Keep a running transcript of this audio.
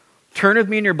Turn with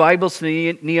me in your Bibles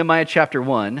to Nehemiah chapter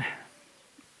 1.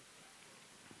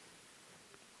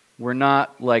 We're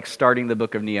not like starting the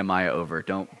book of Nehemiah over.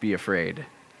 Don't be afraid.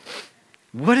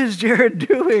 What is Jared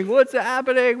doing? What's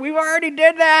happening? We already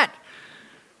did that.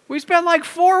 We spent like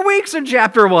 4 weeks in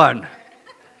chapter 1.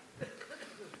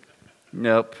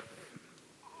 Nope.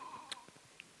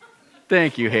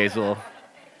 Thank you, Hazel.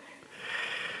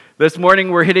 This morning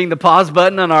we're hitting the pause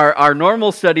button on our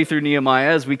normal study through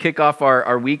Nehemiah as we kick off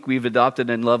our week we've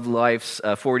adopted in Love Life's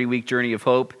 40-week journey of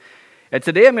hope. And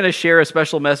today I'm going to share a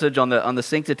special message on the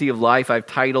sanctity of life I've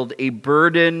titled A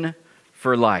Burden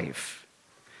for Life.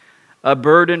 A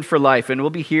Burden for Life. And we'll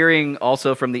be hearing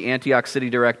also from the Antioch City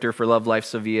Director for Love Life,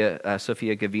 Sophia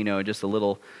Gavino, in just a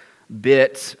little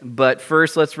bit. But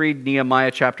first, let's read Nehemiah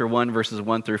chapter 1, verses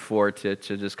 1 through 4 to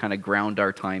just kind of ground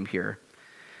our time here.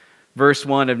 Verse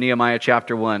 1 of Nehemiah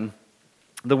chapter 1.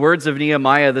 The words of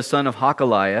Nehemiah the son of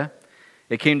Hakaliah.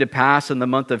 It came to pass in the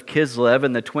month of Kislev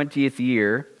in the 20th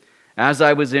year, as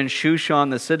I was in Shushan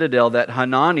the citadel, that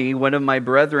Hanani, one of my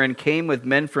brethren, came with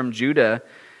men from Judah,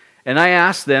 and I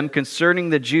asked them concerning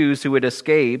the Jews who had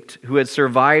escaped, who had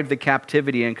survived the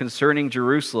captivity, and concerning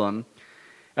Jerusalem.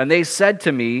 And they said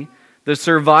to me, the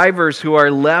survivors who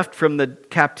are left from the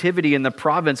captivity in the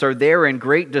province are there in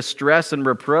great distress and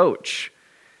reproach.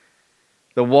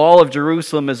 The wall of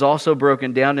Jerusalem is also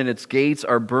broken down, and its gates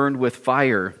are burned with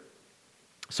fire.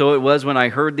 So it was when I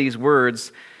heard these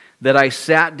words that I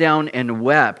sat down and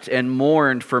wept and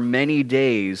mourned for many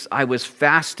days. I was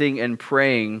fasting and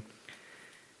praying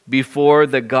before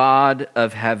the God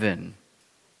of heaven.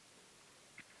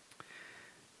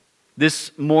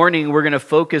 This morning, we're going to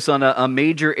focus on a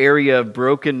major area of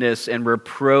brokenness and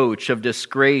reproach, of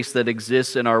disgrace that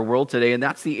exists in our world today, and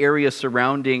that's the area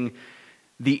surrounding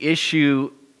the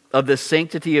issue of the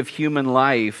sanctity of human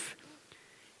life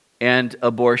and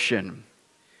abortion.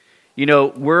 You know,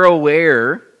 we're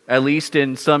aware, at least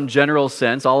in some general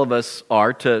sense, all of us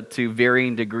are to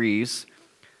varying degrees,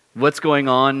 what's going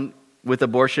on with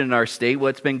abortion in our state,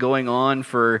 what's been going on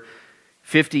for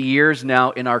 50 years now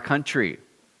in our country.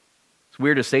 It's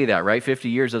weird to say that, right? 50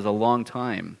 years is a long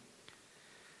time.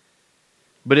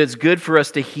 But it's good for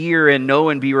us to hear and know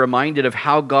and be reminded of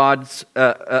how God's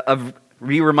of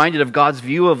God's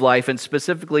view of life, and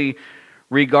specifically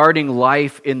regarding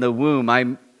life in the womb.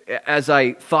 As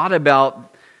I thought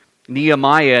about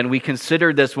Nehemiah, and we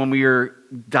considered this when we were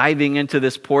diving into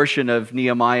this portion of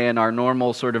Nehemiah in our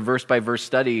normal sort of verse-by-verse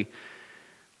study,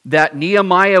 that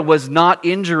Nehemiah was not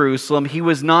in Jerusalem. He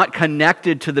was not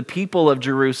connected to the people of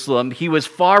Jerusalem. He was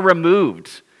far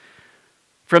removed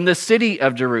from the city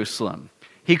of Jerusalem.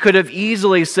 He could have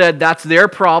easily said, that's their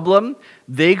problem.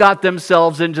 They got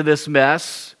themselves into this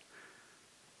mess.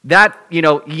 That,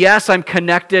 yes, I'm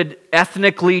connected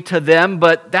ethnically to them,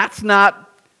 but that's not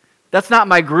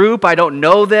my group. I don't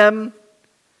know them.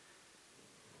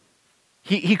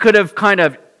 He could have kind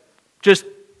of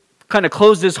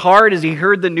closed his heart as he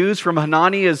heard the news from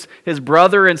Hanani, his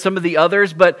brother, and some of the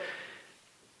others, but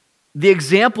the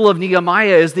example of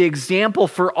Nehemiah is the example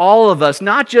for all of us,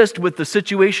 not just with the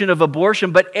situation of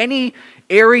abortion, but any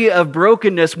area of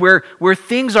brokenness where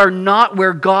things are not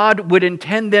where God would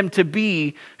intend them to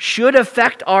be, should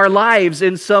affect our lives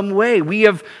in some way. We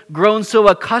have grown so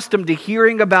accustomed to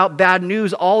hearing about bad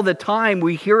news all the time.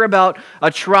 We hear about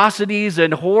atrocities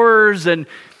and horrors and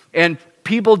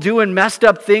people doing messed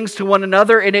up things to one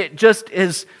another, and it just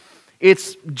is...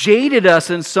 It's jaded us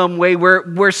in some way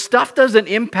where stuff doesn't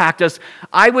impact us.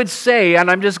 I would say, and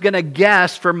I'm just going to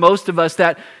guess for most of us,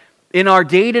 that in our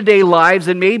day-to-day lives,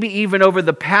 and maybe even over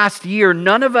the past year,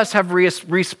 none of us have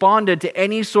responded to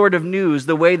any sort of news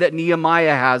the way that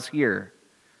Nehemiah has here.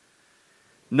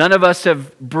 None of us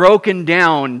have broken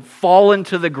down, fallen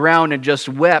to the ground, and just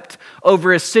wept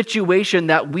over a situation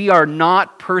that we are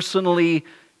not personally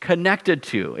connected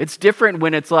to. It's different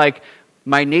when it's like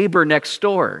my neighbor next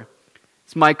door.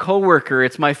 It's my coworker,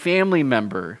 it's my family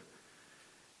member.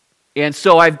 And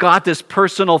so I've got this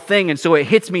personal thing, and so it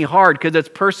hits me hard because it's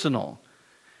personal.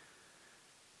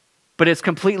 But it's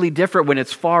completely different when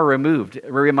it's far removed.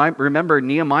 Remember,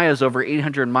 Nehemiah is over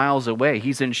 800 miles away.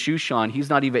 He's in Shushan. He's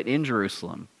not even in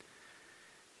Jerusalem.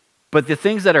 But the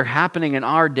things that are happening in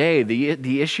our day,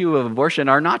 the issue of abortion,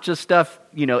 are not just stuff,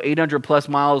 800 plus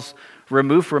miles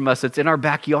removed from us. It's in our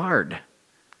backyard.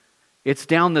 It's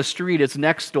down the street, it's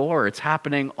next door, it's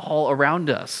happening all around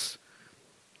us.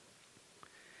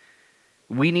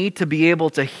 We need to be able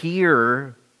to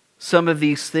hear some of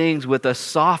these things with a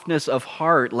softness of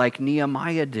heart like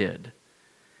Nehemiah did,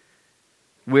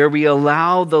 where we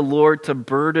allow the Lord to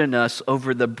burden us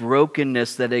over the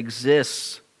brokenness that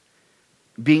exists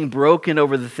being broken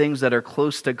over the things that are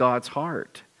close to God's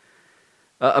heart.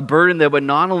 A burden that would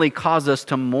not only cause us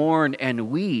to mourn and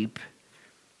weep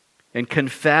and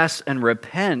confess and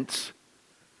repent,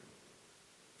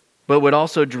 but would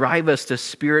also drive us to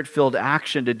Spirit-filled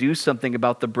action to do something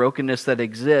about the brokenness that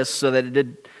exists so that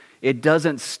it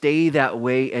doesn't stay that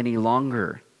way any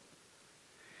longer.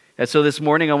 And so this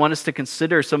morning I want us to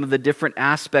consider some of the different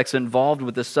aspects involved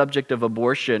with the subject of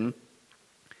abortion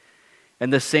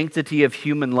and the sanctity of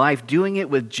human life, doing it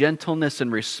with gentleness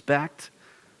and respect.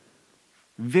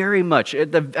 Very much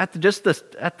at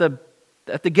the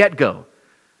get-go.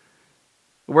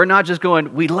 We're not just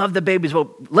going, we love the babies.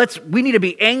 Well, we need to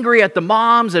be angry at the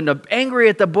moms and angry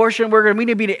at the abortion. We need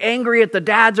to be angry at the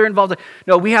dads who are involved.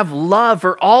 No, we have love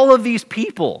for all of these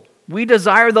people. We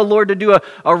desire the Lord to do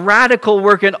a radical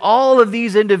work in all of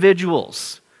these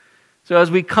individuals. So as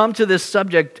we come to this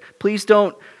subject, please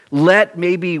don't let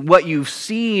maybe what you've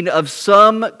seen of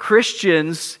some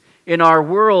Christians in our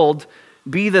world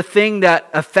be the thing that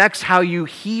affects how you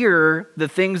hear the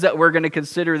things that we're going to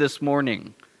consider this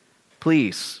morning.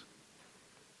 Please.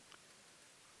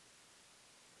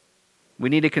 We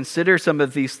need to consider some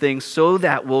of these things so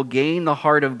that we'll gain the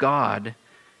heart of God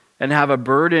and have a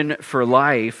burden for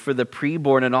life for the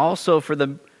preborn and also for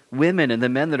the women and the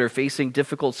men that are facing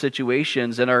difficult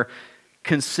situations and are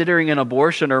considering an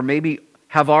abortion or maybe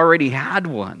have already had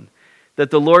one. That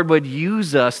the Lord would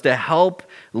use us to help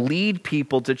lead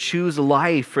people to choose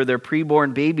life for their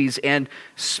preborn babies and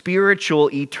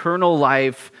spiritual, eternal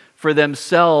life for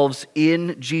themselves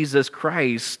in Jesus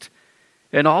Christ.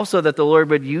 And also that the Lord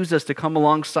would use us to come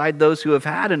alongside those who have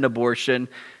had an abortion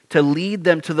to lead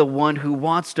them to the one who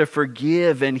wants to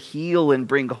forgive and heal and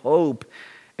bring hope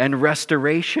and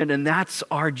restoration. And that's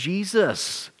our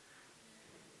Jesus.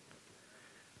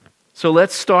 So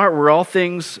let's start where all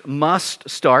things must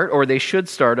start, or they should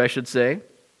start, I should say,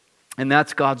 and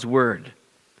that's God's Word.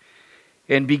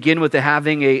 And begin with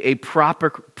having a proper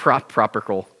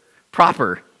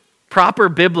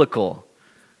biblical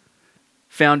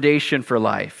foundation for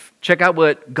life. Check out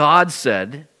what God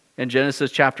said in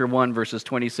Genesis chapter 1, verses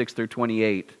 26 through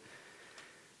 28.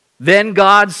 Then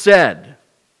God said,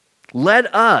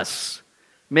 "Let us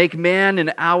make man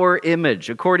in our image,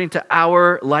 according to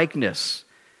our likeness.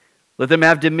 Let them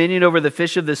have dominion over the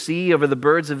fish of the sea, over the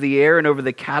birds of the air, and over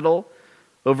the cattle,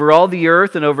 over all the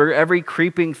earth, and over every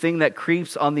creeping thing that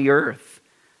creeps on the earth."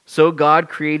 So God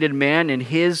created man in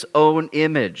his own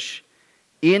image.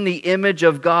 In the image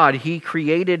of God, he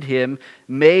created him,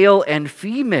 male and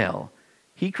female.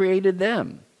 He created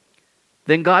them.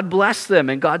 Then God blessed them,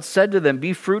 and God said to them,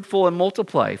 "Be fruitful and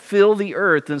multiply, fill the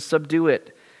earth and subdue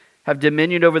it. Have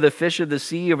dominion over the fish of the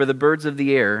sea, over the birds of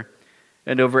the air,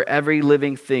 and over every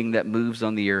living thing that moves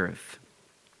on the earth."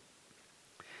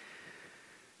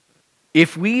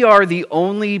 If we are the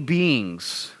only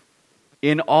beings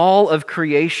in all of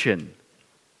creation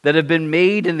that have been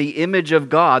made in the image of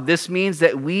God, this means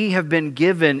that we have been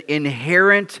given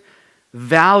inherent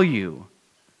value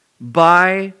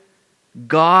by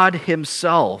God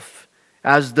Himself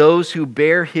as those who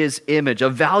bear His image, a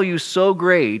value so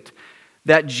great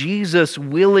that Jesus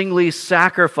willingly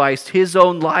sacrificed His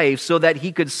own life so that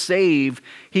He could save,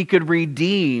 He could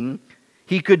redeem,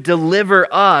 He could deliver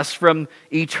us from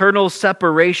eternal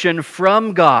separation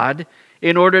from God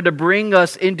in order to bring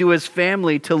us into His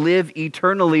family to live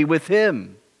eternally with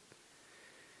Him.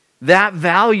 That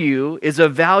value is a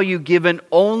value given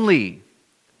only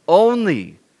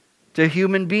to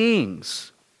human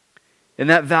beings. And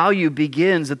that value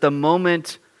begins at the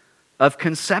moment of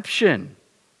conception,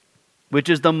 which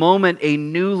is the moment a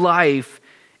new life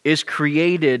is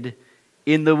created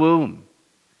in the womb.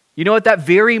 You know, at that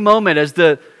very moment, as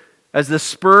the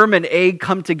sperm and egg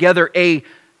come together, a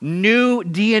new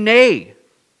DNA,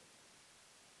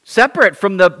 separate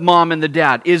from the mom and the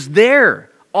dad, is there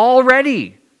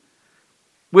already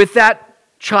with that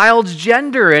child's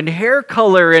gender and hair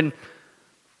color and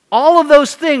all of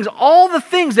those things. All the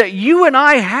things that you and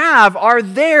I have are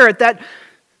there at that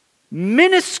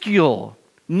minuscule,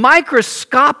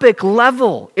 microscopic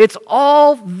level. It's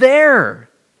all there.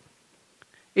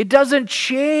 It doesn't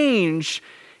change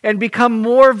and become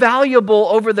more valuable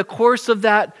over the course of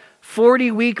that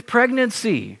 40-week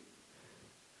pregnancy.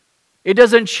 It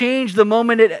doesn't change the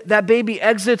moment that baby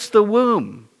exits the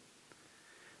womb.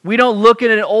 We don't look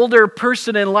at an older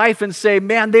person in life and say,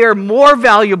 man, they are more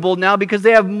valuable now because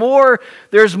they have more,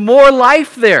 there's more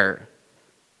life there.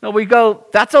 No, we go,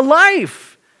 that's a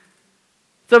life.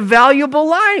 It's a valuable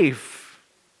life.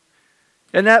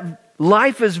 And that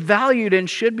life is valued and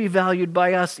should be valued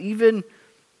by us even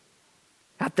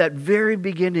at that very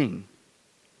beginning.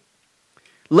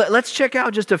 Let's check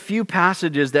out just a few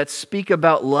passages that speak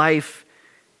about life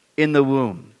in the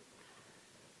womb.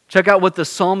 Check out what the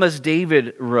psalmist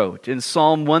David wrote in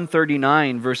Psalm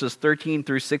 139, verses 13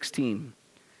 through 16.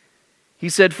 He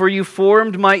said, "For you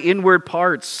formed my inward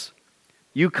parts.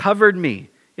 You covered me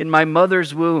in my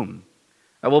mother's womb.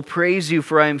 I will praise you,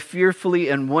 for I am fearfully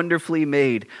and wonderfully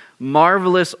made.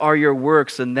 Marvelous are your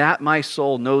works, and that my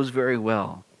soul knows very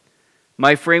well.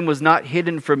 My frame was not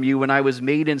hidden from you when I was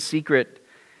made in secret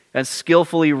and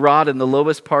skillfully wrought in the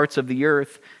lowest parts of the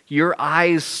earth. Your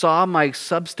eyes saw my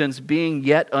substance being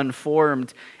yet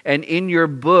unformed, and in your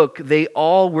book they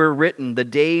all were written, the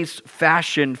days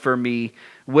fashioned for me,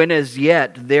 when as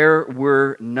yet there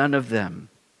were none of them."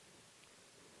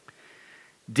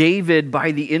 David,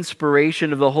 by the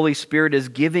inspiration of the Holy Spirit, is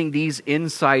giving these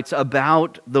insights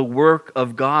about the work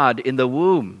of God in the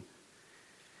womb.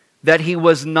 That he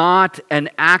was not an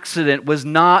accident, was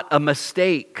not a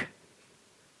mistake.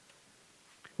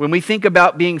 When we think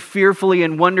about being fearfully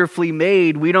and wonderfully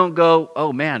made, we don't go,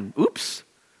 "Oh man, oops."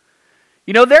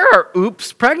 You know, there are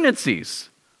oops pregnancies.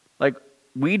 Like,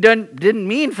 we didn't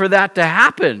mean for that to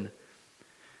happen.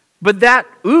 But that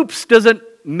oops doesn't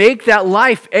make that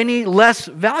life any less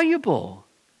valuable.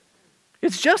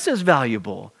 It's just as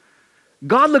valuable.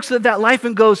 God looks at that life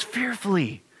and goes,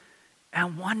 "Fearfully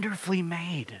and wonderfully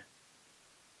made."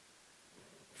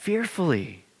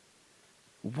 Fearfully,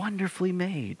 wonderfully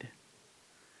made.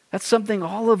 That's something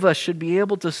all of us should be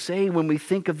able to say when we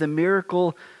think of the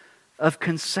miracle of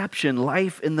conception,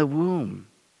 life in the womb.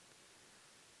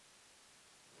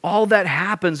 All that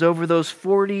happens over those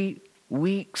 40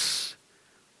 weeks,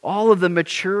 all of the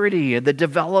maturity and the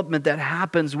development that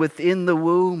happens within the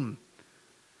womb.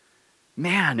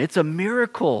 Man, it's a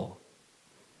miracle.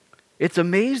 It's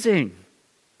amazing.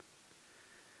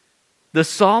 The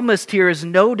psalmist here is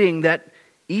noting that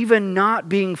even not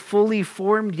being fully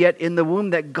formed yet in the womb,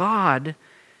 that God,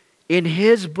 in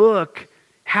his book,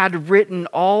 had written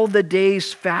all the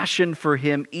days fashioned for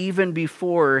him even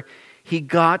before he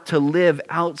got to live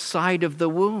outside of the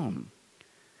womb.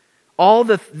 All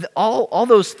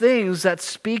those things that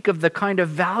speak of the kind of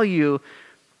value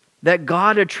that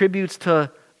God attributes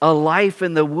to a life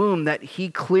in the womb that he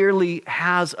clearly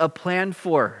has a plan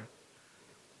for.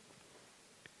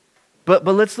 But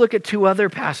let's look at two other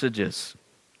passages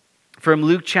from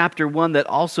Luke chapter 1 that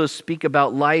also speak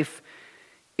about life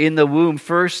in the womb.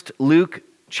 First, Luke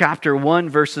chapter 1,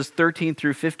 verses 13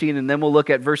 through 15, and then we'll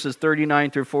look at verses 39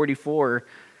 through 44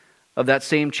 of that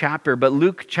same chapter. But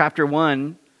Luke chapter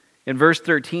 1, in verse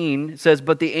 13, says,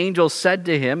 "But the angel said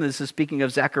to him," this is speaking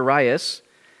of Zacharias,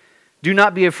 "Do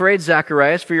not be afraid,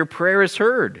 Zacharias, for your prayer is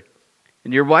heard.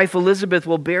 And your wife Elizabeth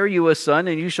will bear you a son,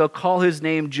 and you shall call his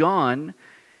name John.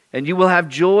 And you will have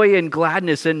joy and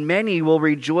gladness, and many will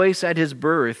rejoice at his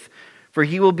birth. For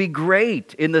he will be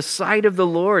great in the sight of the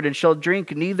Lord, and shall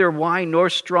drink neither wine nor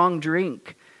strong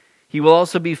drink. He will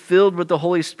also be filled with the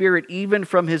Holy Spirit, even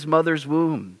from his mother's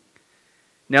womb.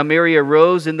 Now Mary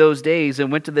arose in those days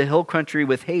and went to the hill country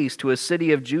with haste to a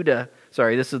city of Judah."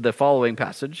 Sorry, this is the following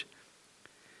passage.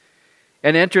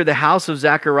 "And entered the house of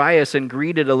Zacharias and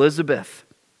greeted Elizabeth.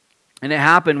 And it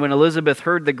happened when Elizabeth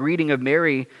heard the greeting of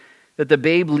Mary that the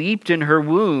babe leaped in her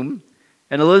womb,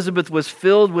 and Elizabeth was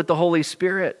filled with the Holy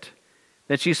Spirit.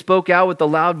 Then she spoke out with a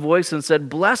loud voice and said,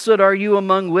 'Blessed are you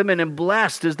among women, and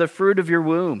blessed is the fruit of your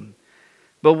womb.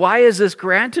 But why is this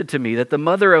granted to me, that the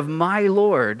mother of my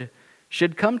Lord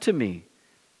should come to me?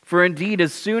 For indeed,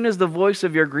 as soon as the voice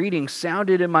of your greeting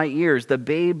sounded in my ears, the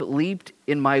babe leaped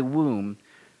in my womb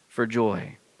for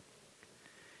joy.'"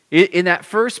 In that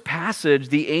first passage,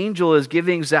 the angel is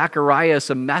giving Zacharias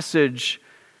a message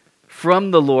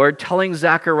from the Lord, telling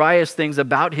Zacharias things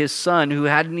about his son who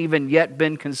hadn't even yet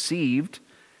been conceived,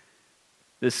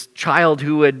 this child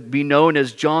who would be known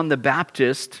as John the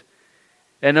Baptist.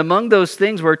 And among those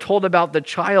things, we're told about the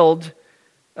child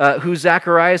who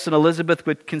Zacharias and Elizabeth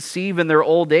would conceive in their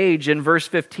old age. In verse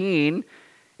 15,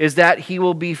 is that he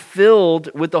will be filled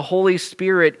with the Holy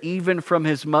Spirit even from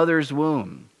his mother's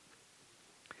womb.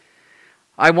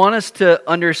 I want us to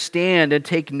understand and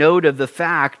take note of the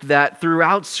fact that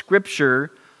throughout Scripture,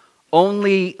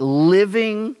 only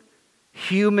living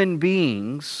human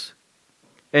beings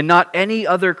and not any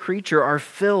other creature are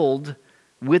filled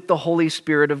with the Holy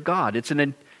Spirit of God. It's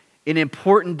an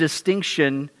important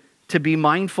distinction to be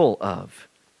mindful of.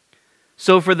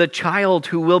 So for the child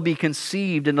who will be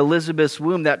conceived in Elizabeth's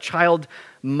womb, that child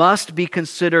must be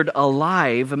considered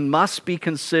alive, must be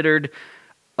considered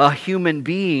a human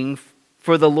being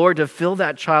for the Lord to fill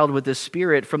that child with the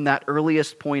Spirit from that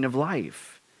earliest point of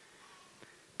life.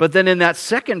 But then in that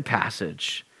second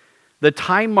passage, The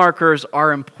time markers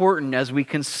are important as we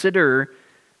consider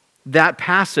that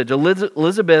passage.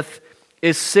 Elizabeth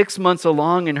is 6 months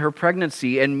along in her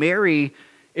pregnancy, and Mary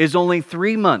is only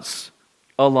 3 months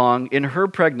along in her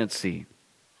pregnancy.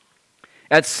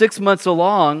 At 6 months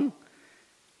along,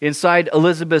 inside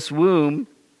Elizabeth's womb,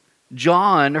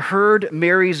 John heard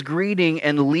Mary's greeting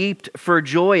and leaped for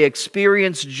joy,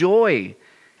 experienced joy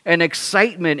and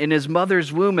excitement in his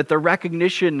mother's womb at the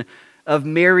recognition of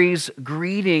Mary's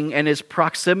greeting and his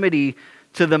proximity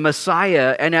to the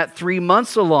Messiah. And at 3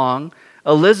 months along,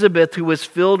 Elizabeth, who was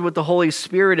filled with the Holy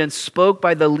Spirit and spoke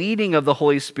by the leading of the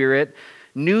Holy Spirit,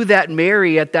 knew that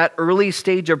Mary at that early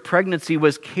stage of pregnancy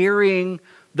was carrying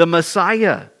the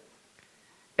Messiah,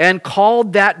 and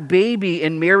called that baby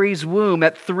in Mary's womb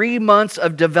at 3 months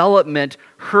of development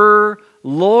her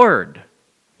Lord,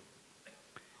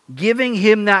 giving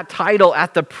him that title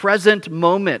at the present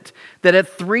moment, that at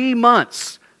 3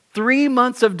 months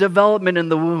of development in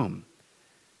the womb,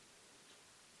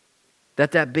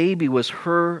 that baby was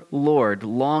her Lord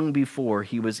long before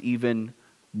he was even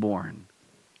born.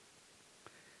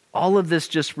 All of this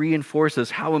just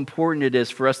reinforces how important it is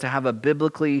for us to have a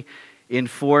biblically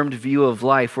informed view of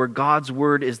life, where God's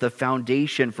word is the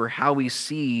foundation for how we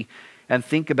see and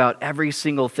think about every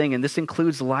single thing, and this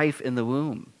includes life in the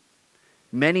womb.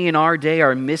 Many in our day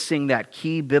are missing that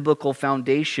key biblical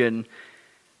foundation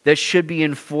that should be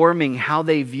informing how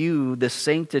they view the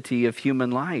sanctity of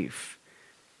human life.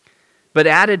 But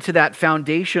added to that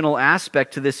foundational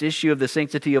aspect to this issue of the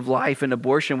sanctity of life and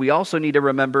abortion, we also need to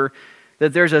remember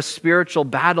that there's a spiritual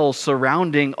battle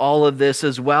surrounding all of this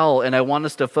as well, and I want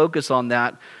us to focus on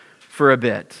that for a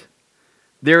bit.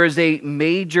 There is a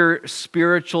major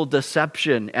spiritual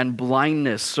deception and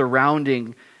blindness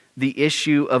surrounding the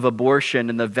issue of abortion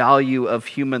and the value of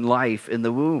human life in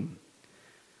the womb.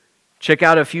 Check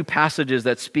out a few passages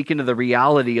that speak into the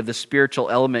reality of the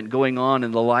spiritual element going on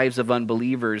in the lives of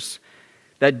unbelievers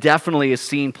that definitely is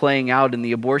seen playing out in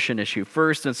the abortion issue.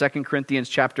 First, in 2 Corinthians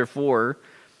chapter 4,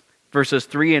 verses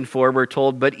 3 and 4, we're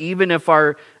told, "But even if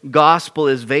our gospel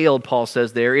is veiled," Paul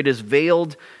says there, "it is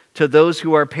veiled to those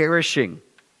who are perishing,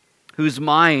 whose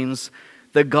minds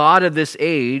the God of this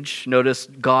age," notice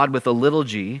God with a little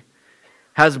g,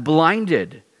 "has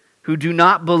blinded, who do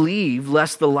not believe,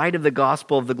 lest the light of the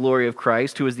gospel of the glory of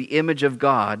Christ, who is the image of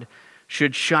God,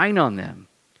 should shine on them."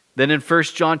 Then in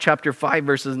 1 John chapter 5,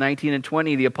 verses 19 and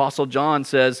 20, the Apostle John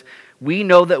says, "We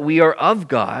know that we are of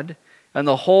God, and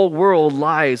the whole world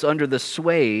lies under the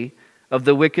sway of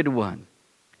the wicked one.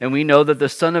 And we know that the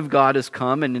Son of God has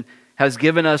come and has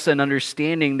given us an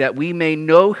understanding that we may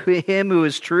know him who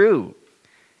is true.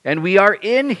 And we are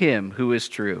in him who is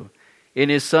true, in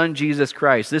his Son Jesus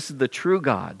Christ. This is the true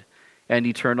God and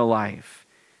eternal life."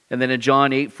 And then in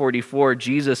John 8:44,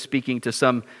 Jesus speaking to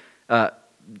some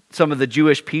of the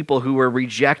Jewish people who were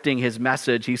rejecting his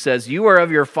message, he says, "You are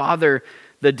of your father,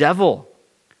 the devil,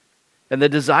 and the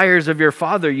desires of your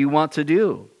father you want to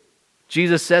do."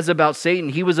 Jesus says about Satan,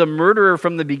 he was a murderer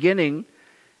from the beginning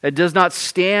and does not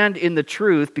stand in the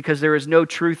truth because there is no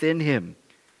truth in him.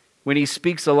 When he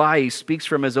speaks a lie, he speaks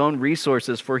from his own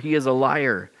resources, for he is a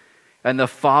liar and the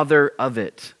father of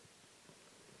it.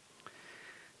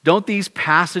 Don't these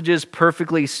passages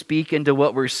perfectly speak into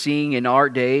what we're seeing in our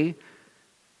day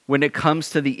when it comes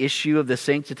to the issue of the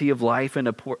sanctity of life and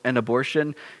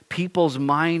abortion? People's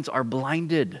minds are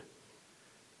blinded.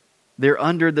 They're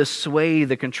under the sway,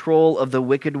 the control of the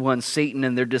wicked one, Satan,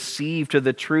 and they're deceived to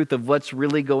the truth of what's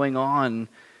really going on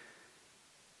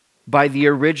by the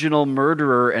original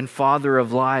murderer and father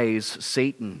of lies,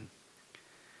 Satan.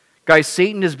 Guys,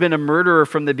 Satan has been a murderer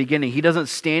from the beginning. He doesn't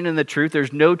stand in the truth.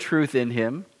 There's no truth in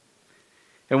him.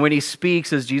 And when he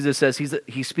speaks, as Jesus says,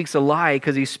 he speaks a lie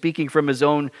because he's speaking from his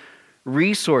own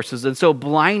resources. And so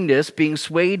blindness, being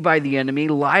swayed by the enemy,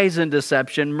 lies and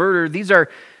deception, murder, these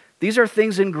are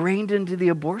things ingrained into the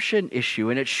abortion issue,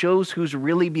 and it shows who's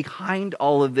really behind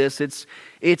all of this.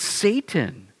 It's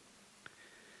Satan.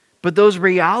 But those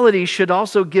realities should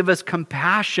also give us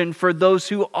compassion for those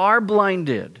who are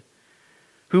blinded,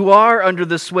 who are under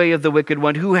the sway of the wicked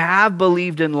one, who have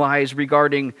believed in lies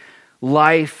regarding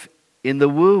life in the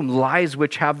womb, lies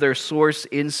which have their source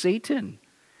in Satan.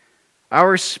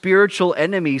 Our spiritual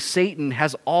enemy, Satan,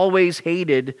 has always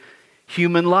hated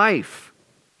human life.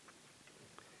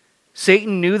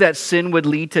 Satan knew that sin would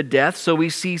lead to death, so we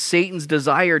see Satan's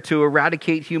desire to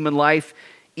eradicate human life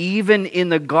even in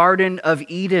the Garden of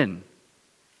Eden.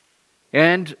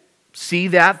 And see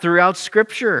that throughout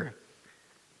Scripture.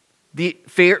 The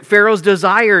Pharaoh's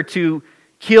desire to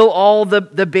kill all the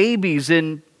babies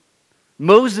in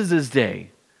Moses'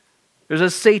 day. There's a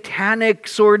satanic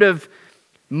sort of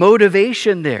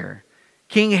motivation there.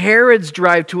 King Herod's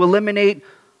drive to eliminate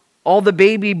all the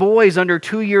baby boys under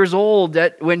 2 years old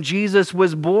when Jesus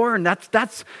was born.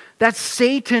 That's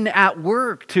Satan at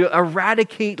work to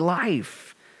eradicate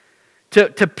life, to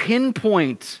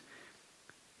pinpoint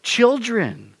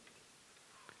children.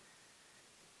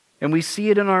 And we see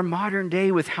it in our modern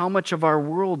day with how much of our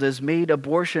world has made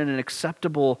abortion an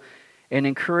acceptable and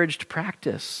encouraged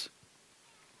practice.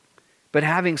 But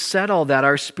having said all that,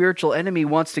 our spiritual enemy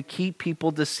wants to keep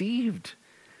people deceived.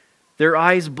 Their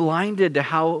eyes blinded to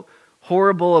how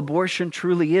horrible abortion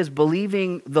truly is,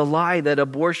 believing the lie that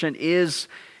abortion is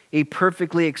a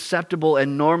perfectly acceptable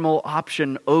and normal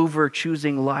option over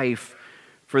choosing life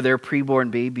for their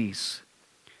preborn babies.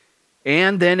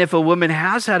 And then if a woman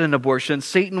has had an abortion,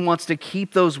 Satan wants to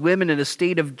keep those women in a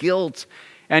state of guilt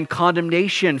and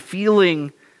condemnation,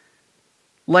 feeling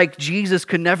like Jesus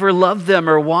could never love them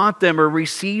or want them or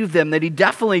receive them, that he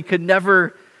definitely could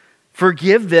never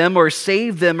forgive them or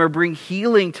save them or bring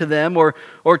healing to them or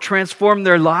transform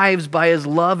their lives by his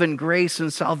love and grace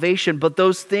and salvation. But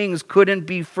those things couldn't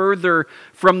be further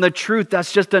from the truth.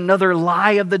 That's just another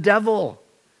lie of the devil.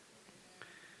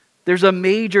 There's a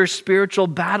major spiritual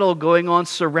battle going on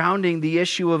surrounding the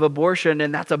issue of abortion,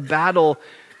 and that's a battle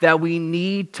that we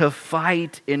need to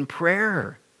fight in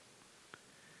prayer.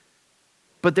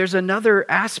 But there's another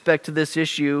aspect to this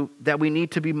issue that we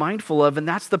need to be mindful of, and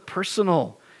that's the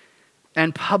personal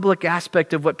and public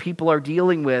aspect of what people are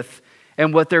dealing with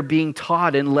and what they're being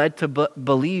taught and led to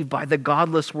believe by the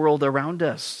godless world around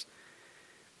us.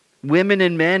 Women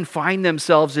and men find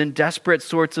themselves in desperate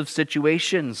sorts of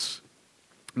situations.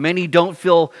 Many don't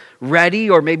feel ready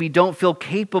or maybe don't feel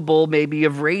capable maybe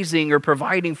of raising or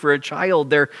providing for a child.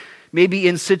 They're maybe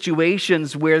in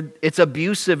situations where it's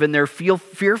abusive and they're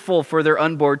fearful for their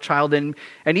unborn child. And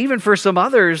even for some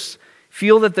others,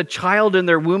 feel that the child in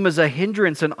their womb is a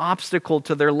hindrance, an obstacle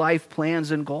to their life plans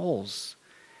and goals.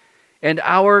 And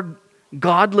our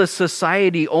godless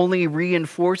society only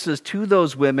reinforces to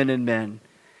those women and men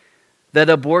that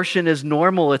abortion is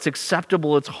normal, it's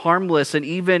acceptable, it's harmless, and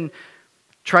even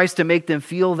tries to make them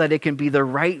feel that it can be the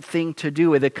right thing to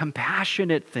do, the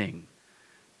compassionate thing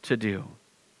to do.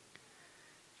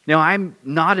 Now, I'm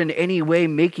not in any way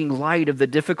making light of the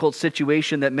difficult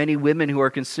situation that many women who are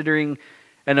considering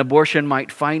an abortion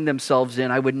might find themselves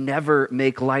in. I would never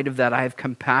make light of that. I have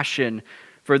compassion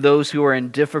for those who are in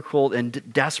difficult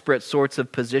and desperate sorts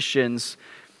of positions.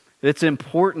 It's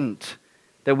important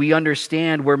that we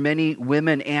understand where many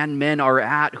women and men are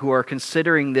at who are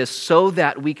considering this so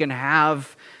that we can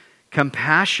have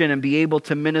compassion and be able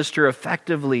to minister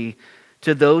effectively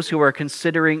to those who are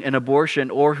considering an abortion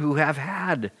or who have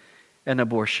had an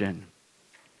abortion.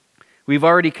 We've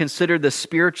already considered the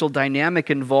spiritual dynamic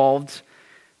involved,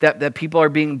 that people are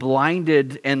being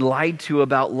blinded and lied to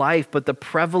about life, but the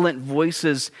prevalent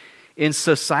voices in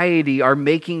society are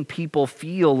making people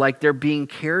feel like they're being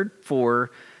cared for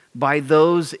by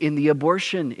those in the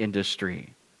abortion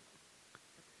industry.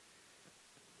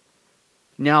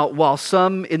 Now, while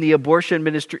some in the abortion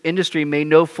industry may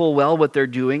know full well what they're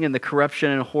doing and the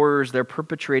corruption and horrors they're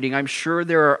perpetrating, I'm sure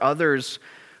there are others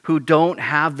who don't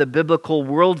have the biblical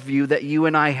worldview that you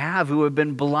and I have, who have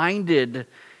been blinded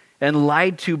and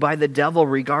lied to by the devil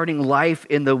regarding life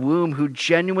in the womb, who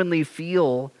genuinely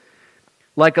feel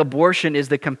like abortion is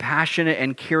the compassionate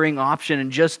and caring option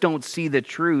and just don't see the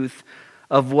truth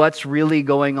of what's really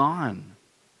going on.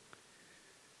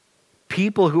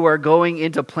 People who are going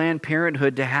into Planned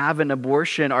Parenthood to have an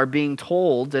abortion are being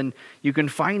told, and you can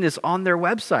find this on their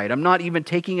website. I'm not even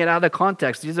taking it out of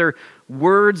context. These are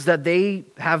words that they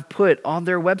have put on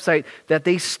their website, that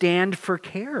they stand for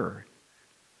care.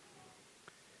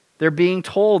 They're being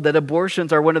told that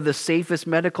abortions are one of the safest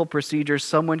medical procedures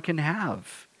someone can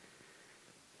have.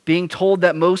 Being told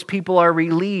that most people are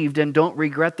relieved and don't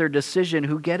regret their decision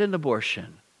who get an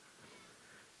abortion.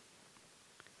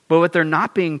 But what they're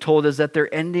not being told is that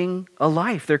they're ending a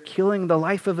life. They're killing the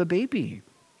life of a baby.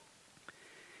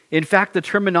 In fact, the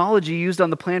terminology used on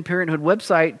the Planned Parenthood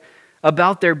website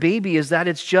about their baby is that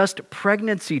it's just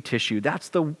pregnancy tissue. That's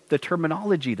the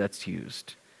terminology that's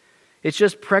used. It's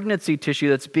just pregnancy tissue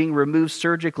that's being removed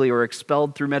surgically or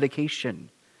expelled through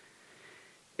medication.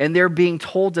 And they're being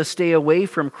told to stay away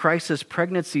from crisis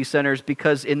pregnancy centers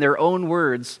because, in their own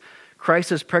words,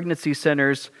 crisis pregnancy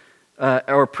centers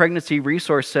or pregnancy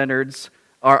resource centers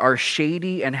are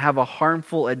shady and have a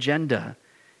harmful agenda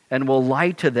and will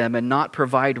lie to them and not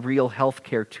provide real health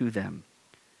care to them.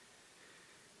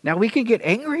 Now, we can get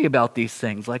angry about these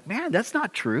things, like, man, that's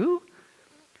not true.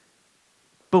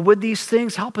 But would these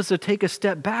things help us to take a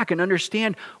step back and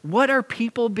understand, what are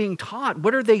people being taught?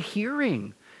 What are they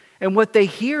hearing? And what they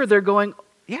hear, they're going,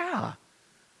 yeah,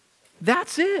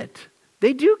 That's it.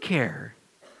 They do care.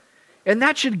 And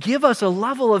that should give us a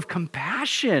level of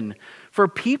compassion for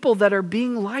people that are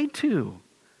being lied to.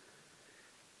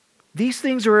 These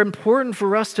things are important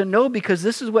for us to know because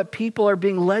this is what people are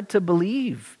being led to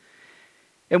believe.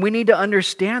 And we need to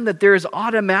understand that there is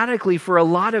automatically, for a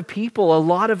lot of people, a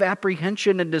lot of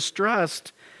apprehension and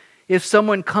distrust if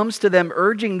someone comes to them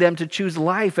urging them to choose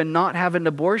life and not have an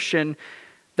abortion,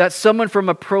 that someone from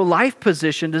a pro-life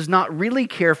position does not really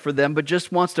care for them, but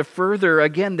just wants to further,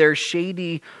 again, their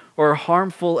shady or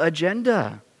harmful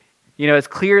agenda. You know, it's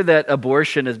clear that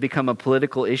abortion has become a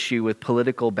political issue with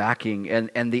political backing,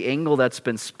 and the angle that's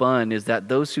been spun is that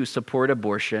those who support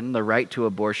abortion, the right to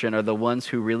abortion, are the ones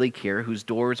who really care, whose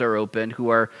doors are open, who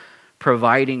are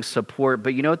providing support.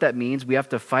 But you know what that means? We have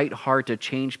to fight hard to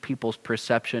change people's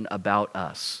perception about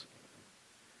us.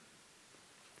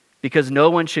 Because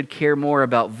no one should care more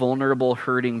about vulnerable,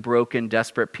 hurting, broken,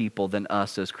 desperate people than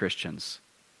us as Christians.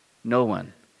 No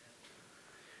one.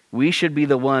 We should be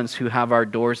the ones who have our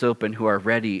doors open, who are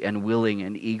ready and willing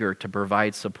and eager to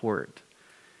provide support.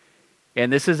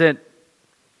 And this isn't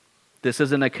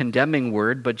a condemning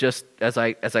word, but just as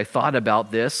I thought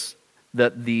about this,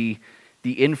 that the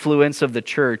influence of the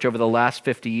church over the last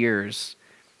 50 years,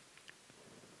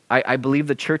 I believe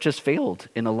the church has failed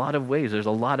in a lot of ways. There's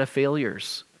a lot of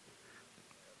failures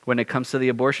when it comes to the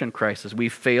abortion crisis. We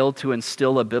failed to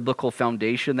instill a biblical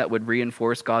foundation that would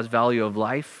reinforce God's value of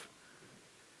life.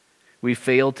 We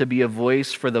failed to be a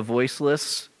voice for the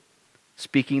voiceless,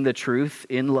 speaking the truth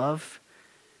in love.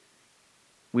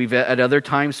 We've at other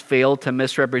times failed to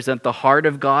misrepresent the heart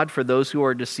of God for those who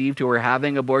are deceived, who are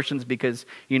having abortions, because,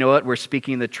 you know what, we're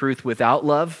speaking the truth without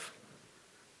love.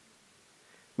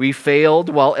 We failed,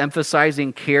 while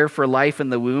emphasizing care for life in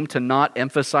the womb, to not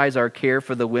emphasize our care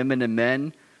for the women and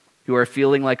men who are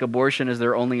feeling like abortion is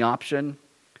their only option.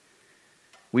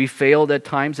 We failed at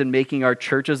times in making our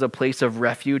churches a place of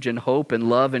refuge and hope and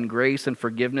love and grace and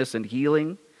forgiveness and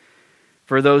healing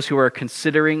for those who are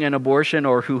considering an abortion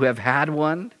or who have had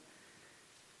one,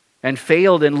 and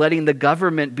failed in letting the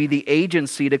government be the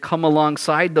agency to come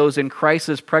alongside those in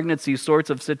crisis pregnancy sorts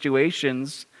of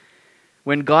situations,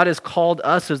 when God has called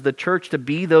us as the church to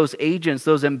be those agents,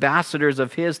 those ambassadors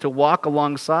of His, to walk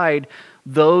alongside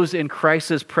those in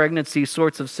crisis pregnancy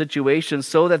sorts of situations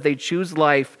so that they choose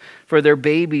life for their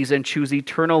babies and choose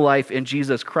eternal life in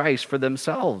Jesus Christ for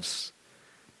themselves.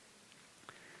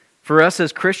 For us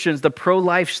as Christians, the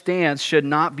pro-life stance should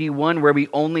not be one where we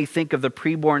only think of the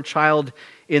preborn child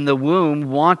in the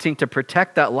womb wanting to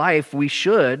protect that life. We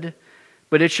should.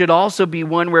 But it should also be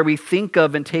one where we think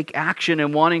of and take action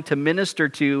and wanting to minister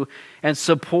to and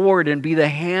support and be the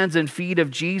hands and feet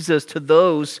of Jesus to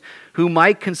those who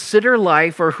might consider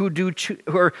life or who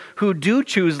do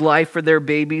choose life for their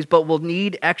babies, but will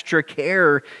need extra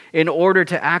care in order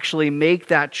to actually make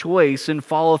that choice and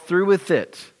follow through with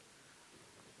it.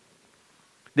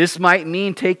 This might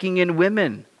mean taking in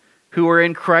women who are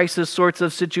in crisis sorts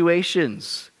of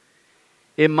situations.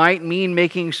 It might mean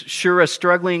making sure a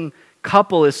struggling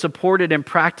couple is supported in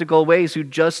practical ways who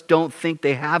just don't think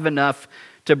they have enough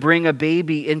to bring a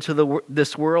baby into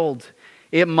this world.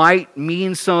 It might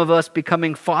mean some of us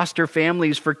becoming foster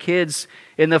families for kids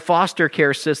in the foster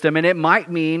care system, and it might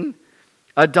mean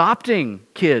adopting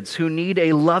kids who need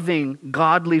a loving,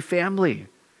 godly family.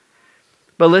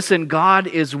 But listen, God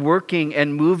is working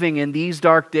and moving in these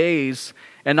dark days,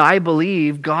 and I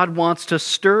believe God wants to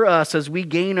stir us as we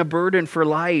gain a burden for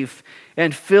life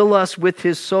and fill us with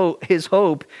His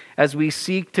hope as we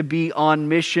seek to be on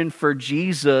mission for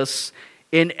Jesus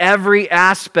in every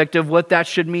aspect of what that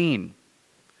should mean.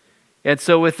 And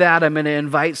so with that, I'm going to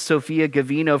invite Sophia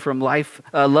Gavino from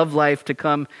Love Life to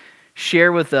come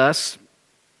share with us.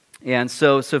 And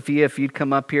so, Sophia, if you'd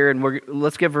come up here, and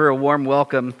let's give her a warm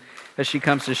welcome as she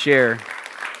comes to share.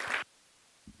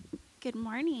 Good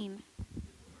morning.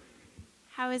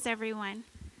 How is everyone?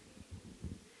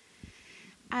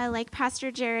 Like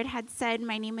Pastor Jared had said,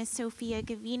 my name is Sophia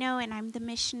Gavino, and I'm the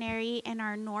missionary in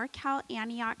our NorCal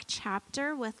Antioch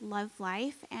chapter with Love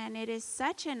Life, and it is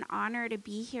such an honor to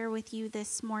be here with you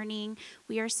this morning.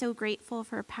 We are so grateful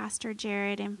for Pastor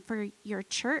Jared and for your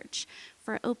church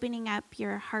for opening up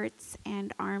your hearts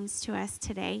and arms to us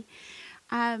today.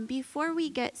 Before we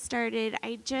get started,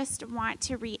 I just want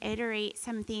to reiterate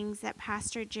some things that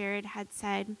Pastor Jared had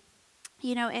said.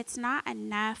 You know, it's not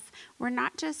enough. We're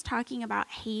not just talking about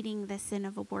hating the sin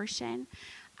of abortion.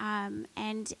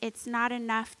 And it's not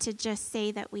enough to just say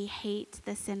that we hate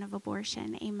the sin of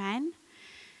abortion. Amen?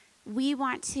 we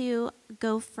want to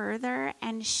go further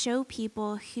and show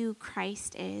people who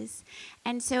Christ is.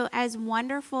 And so, as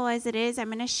wonderful as it is, I'm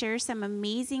going to share some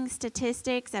amazing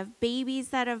statistics of babies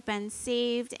that have been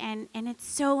saved, and it's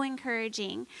so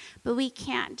encouraging. But we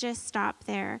can't just stop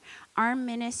there. Our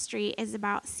ministry is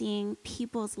about seeing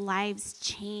people's lives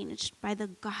changed by the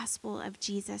gospel of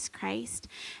Jesus Christ.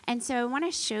 And so I want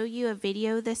to show you a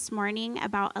video this morning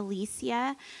about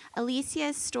Alicia.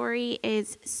 Alicia's story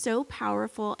is so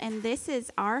powerful, and this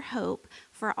is our hope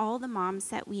for all the moms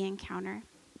that we encounter.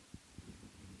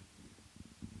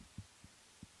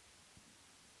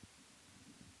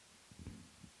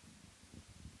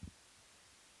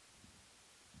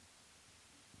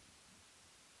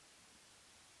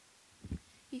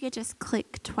 You could just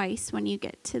click twice when you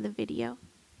get to the video.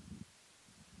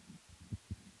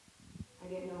 I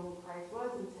didn't know who Christ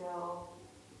was until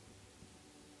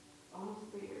almost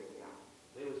 3 years ago.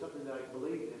 It was something that I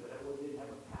believed in, but I didn't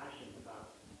have a passion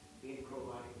about being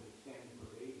pro-life and standing for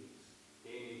babies.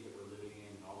 Day and age that we're living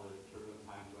in, all the turbulent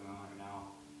times going on right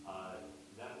now,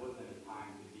 that wasn't a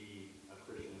time to be a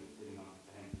Christian sitting on the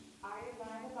bench. I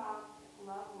learned about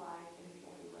Love Life in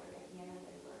February, at the end of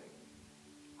February.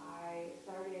 I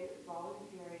started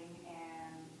volunteering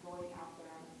and going out there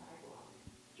on the sidewalk.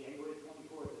 January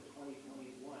 24th of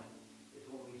 2021 is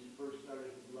when we first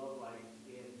started Love Life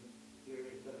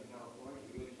here in Southern California.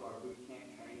 We went to our boot camp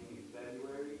training in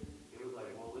February. It was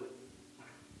like, well, let's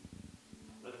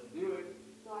do it.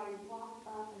 So I walked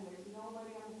up and there's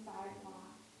nobody on the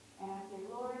sidewalk. And I said,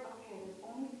 Lord, okay, there's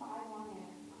only 5 more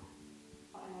minutes left.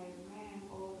 And I ran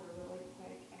over really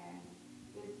quick, and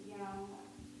this young,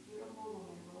 beautiful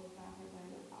woman rolled down her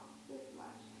window about this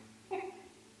much.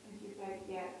 And she said,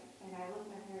 yes. And I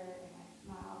looked at her and I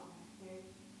smiled and I said,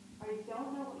 I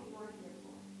don't know what you are here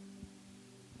for.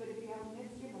 But if you have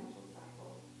missed your menstrual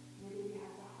cycle, maybe you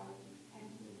have the heart and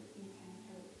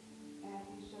tender, and I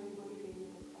can show you what your baby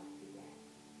looks like today.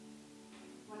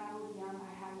 When I was young,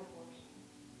 I had an abortion.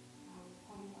 I was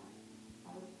 21.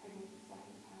 I was pregnant the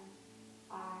second time.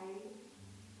 I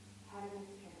had a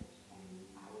miscarriage, and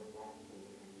I was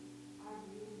devastated because I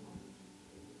really wanted this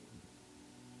baby.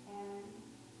 And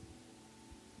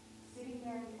sitting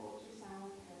there in the ultrasound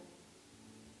with her,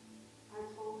 I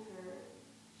told her,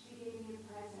 she gave me a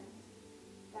present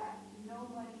that no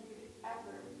one could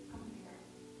ever compare.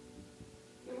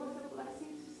 It was a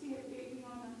blessing to see a baby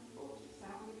on an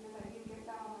ultrasound because I didn't get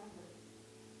that on my first.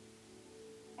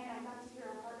 And I got to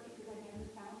hear her heart because I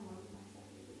never found one with my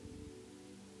second baby.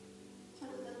 So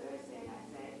it was a Thursday, and I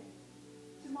said,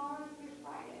 tomorrow is Good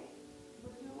Friday.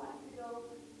 Would you like to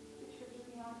go to church with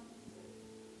me on Easter?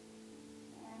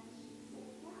 And she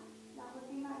said, yeah, that would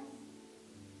be nice.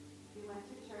 We went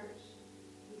to church,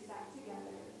 we sat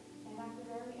together, and at the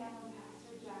very end when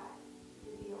Pastor Jack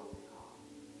did the altar call,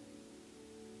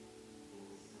 it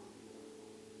was so beautiful.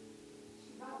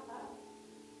 She got up.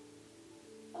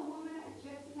 A woman I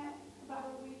just met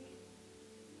about a week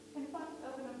in front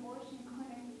of an abortion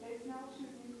clinic that is now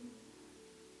choosing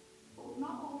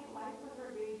not only life for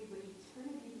her baby, but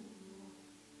eternity with the Lord.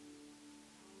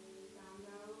 I found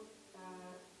out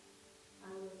that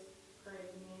I was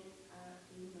pregnant at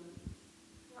 3 months.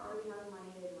 I already had in my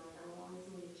head, like, I wanted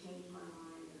somebody to change my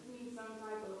mind. I need some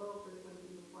type of hope or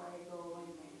something before I go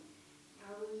in there.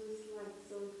 I was just, like,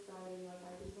 so excited. Like,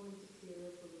 I just wanted to tear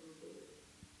up a little bit.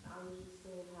 I was just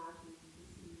so happy to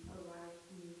see a life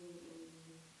moving in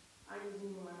me. I just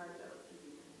knew in my heart that I was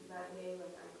keeping her. So that day,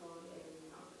 like, I called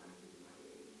everyone else, I'm keeping my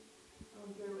baby. I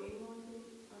don't care what anyone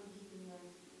thinks, I'm keeping her.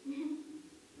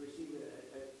 Received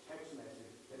a text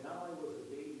message that not only was a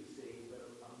baby saved, but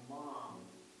a mom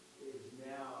is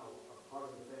now a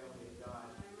part of the family of God.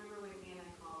 I remember when Anna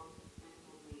called and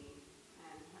told me,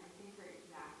 and I think her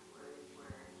exact words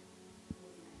were,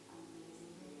 "Isn't it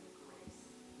amazing day of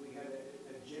grace?" We had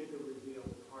a gender reveal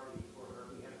party for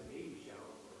her. We had a baby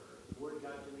shower for her. The word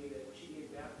got to me that she get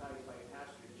baptized by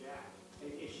Pastor Jack.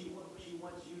 And she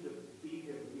wants you to be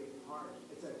there, to be a part.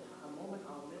 It's a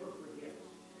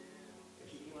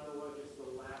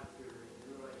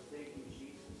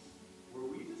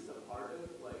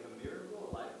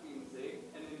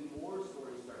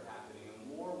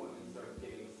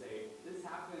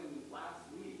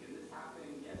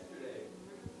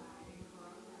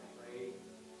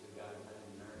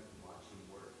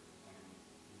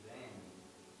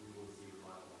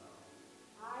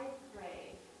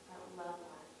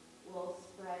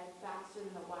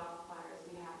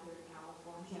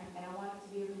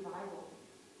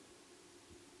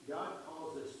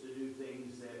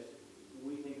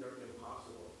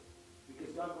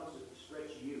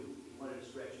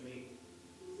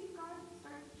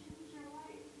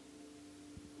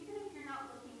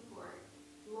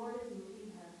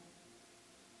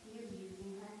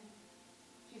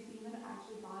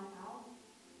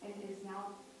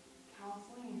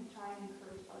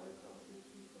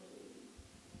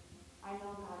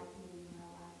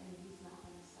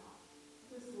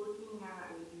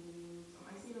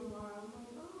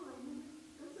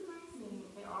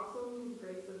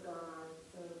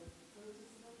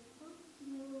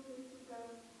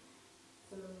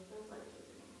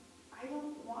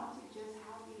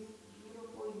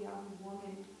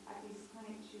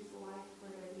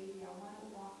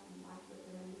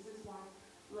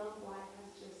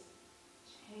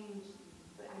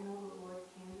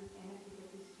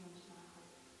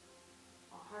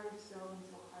hearts go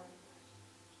into a heart of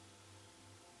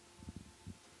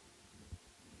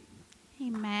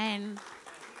flesh. Amen.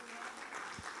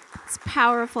 It's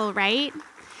powerful, right?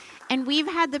 And we've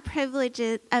had the privilege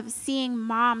of seeing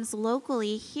moms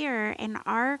locally here in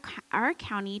our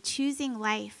county choosing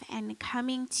life and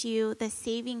coming to the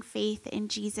saving faith in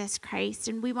Jesus Christ.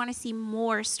 And we want to see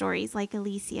more stories like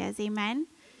Alicia's. Amen?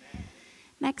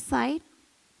 Next slide.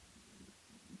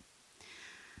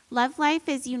 Love Life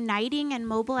is uniting and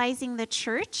mobilizing the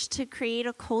church to create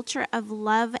a culture of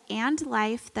love and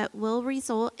life that will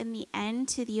result in the end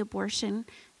to the abortion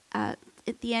and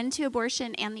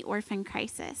the orphan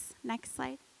crisis. Next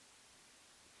slide.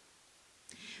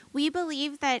 We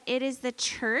believe that it is the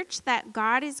church that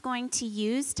God is going to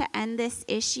use to end this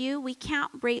issue. We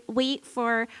can't wait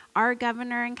for our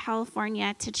governor in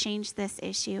California to change this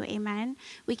issue. Amen.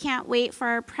 We can't wait for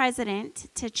our president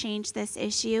to change this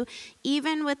issue.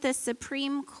 Even with the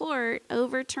Supreme Court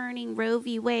overturning Roe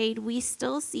v. Wade, we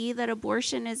still see that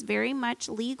abortion is very much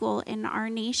legal in our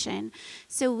nation.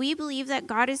 So we believe that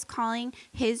God is calling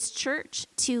his church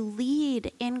to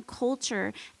lead in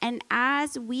culture. And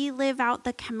as we live out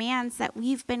the commands that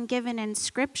we've been given in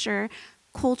Scripture,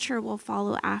 culture will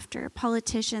follow after.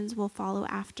 Politicians will follow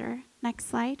after. Next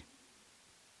slide.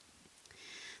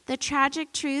 The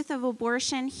tragic truth of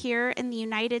abortion here in the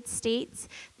United States,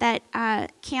 that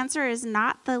cancer is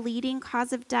not the leading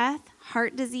cause of death,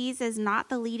 heart disease is not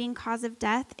the leading cause of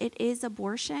death, it is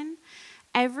abortion.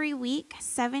 Every week,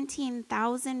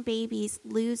 17,000 babies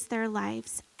lose their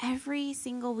lives every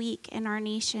single week in our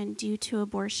nation due to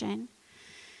abortion.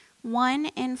 1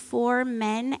 in 4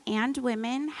 men and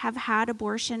women have had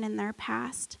abortion in their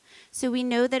past. So we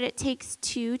know that it takes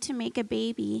 2 to make a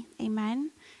baby. Amen?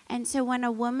 And so when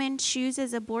a woman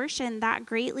chooses abortion, that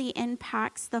greatly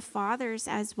impacts the fathers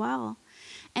as well.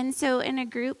 And so in a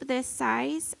group this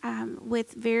size,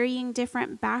 with varying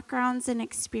different backgrounds and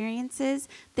experiences,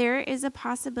 there is a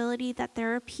possibility that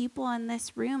there are people in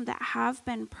this room that have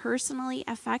been personally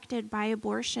affected by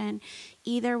abortion,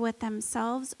 either with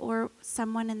themselves or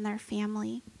someone in their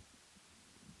family.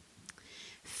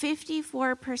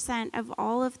 54% of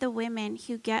all of the women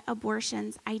who get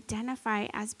abortions identify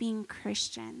as being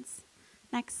Christians.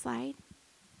 Next slide.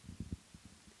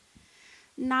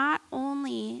 Not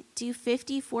only do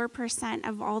 54%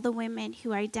 of all the women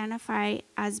who identify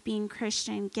as being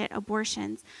Christian get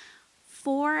abortions,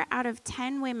 4 out of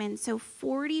 10 women, so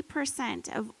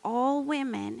 40% of all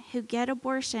women who get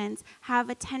abortions have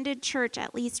attended church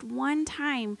at least one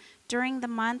time during the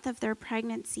month of their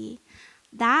pregnancy.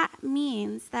 That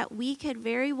means that we could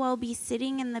very well be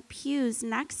sitting in the pews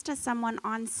next to someone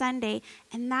on Sunday,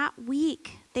 and that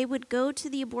week they would go to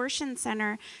the abortion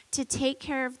center to take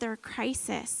care of their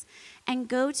crisis and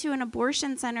go to an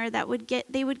abortion center they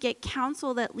would get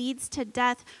counsel that leads to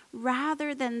death,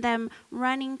 rather than them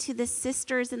running to the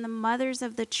sisters and the mothers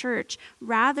of the church,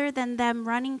 rather than them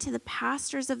running to the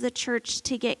pastors of the church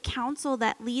to get counsel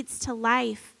that leads to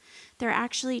life. They're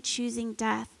actually choosing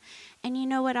death. And you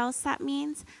know what else that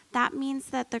means? That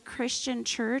means that the Christian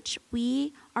church,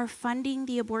 we are funding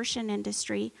the abortion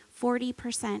industry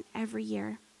 40% every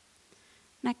year.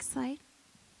 Next slide.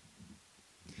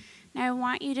 Now I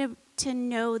want you to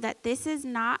know that this is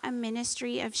not a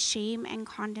ministry of shame and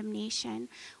condemnation.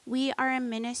 We are a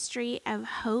ministry of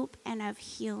hope and of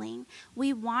healing.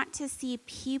 We want to see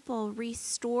people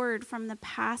restored from the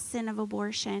past sin of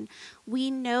abortion. We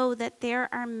know that there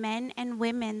are men and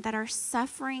women that are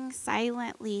suffering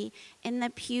silently in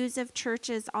the pews of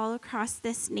churches all across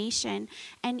this nation.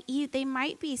 And they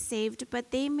might be saved, but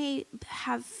they may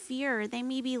have fear. They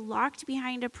may be locked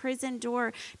behind a prison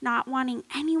door, not wanting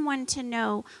anyone to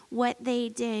know what they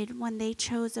did when they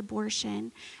chose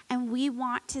abortion. And we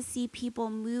want to see people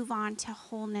move on to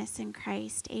wholeness in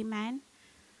Christ. Amen?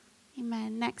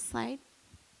 Amen. Next slide.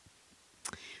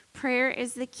 Prayer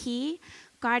is the key.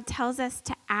 God tells us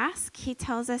to ask. He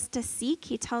tells us to seek.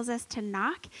 He tells us to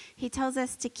knock. He tells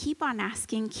us to keep on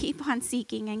asking, keep on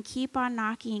seeking, and keep on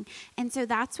knocking. And so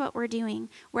that's what we're doing.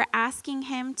 We're asking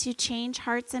him to change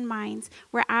hearts and minds.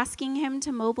 We're asking him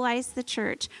to mobilize the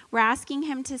church. We're asking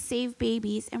him to save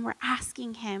babies. And we're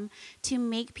asking him to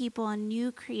make people a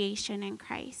new creation in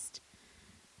Christ.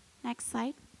 Next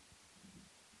slide.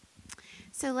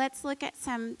 So let's look at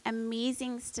some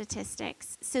amazing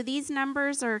statistics. So these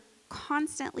numbers are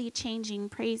constantly changing,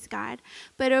 praise God.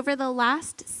 But over the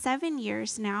last 7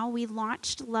 years now, we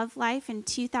launched Love Life in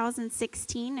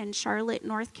 2016 in Charlotte,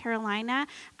 North Carolina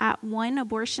at one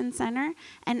abortion center.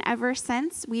 And ever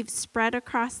since, we've spread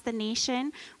across the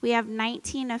nation. We have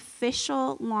 19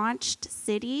 official launched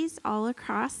cities all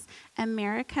across.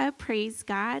 America. Praise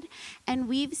God. And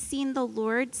we've seen the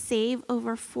Lord save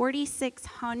over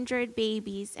 4,600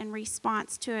 babies in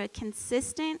response to a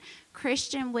consistent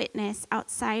Christian witness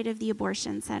outside of the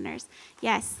abortion centers.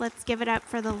 Yes, let's give it up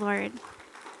for the Lord.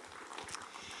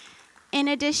 In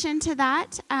addition to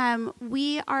that,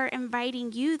 we are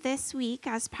inviting you this week,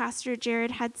 as Pastor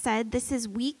Jared had said, this is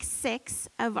week 6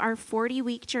 of our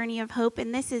 40-week journey of hope,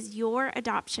 and this is your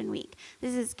adoption week.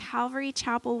 This is Calvary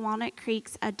Chapel Walnut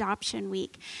Creek's adoption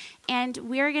week. And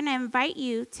we're going to invite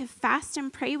you to fast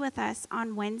and pray with us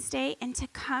on Wednesday and to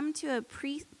come to a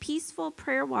peaceful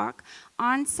prayer walk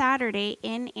on Saturday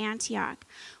in Antioch.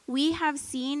 We have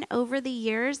seen over the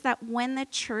years that when the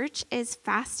church is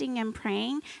fasting and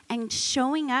praying and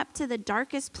showing up to the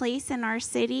darkest place in our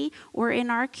city or in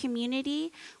our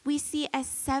community, we see a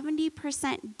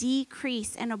 70%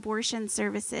 decrease in abortion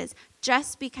services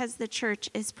just because the church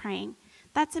is praying.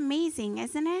 That's amazing,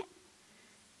 isn't it?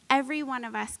 Every one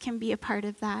of us can be a part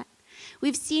of that.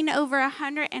 We've seen over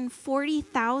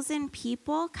 140,000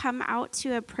 people come out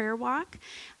to a prayer walk.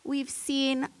 We've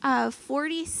seen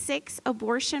 46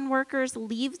 abortion workers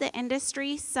leave the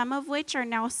industry, some of which are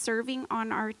now serving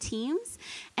on our teams.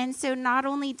 And so not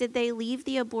only did they leave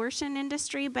the abortion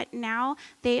industry, but now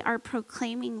they are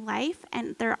proclaiming life,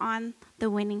 and they're on the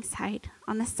winning side,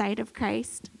 on the side of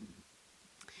Christ.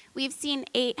 We've seen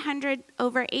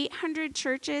over 800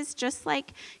 churches, just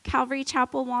like Calvary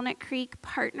Chapel Walnut Creek,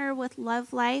 partner with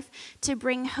Love Life to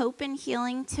bring hope and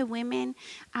healing to women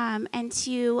and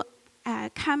to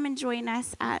come and join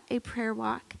us at a prayer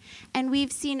walk. And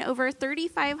we've seen over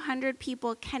 3,500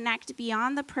 people connect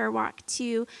beyond the prayer walk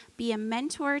to be a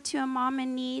mentor to a mom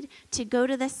in need, to go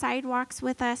to the sidewalks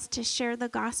with us, to share the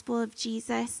gospel of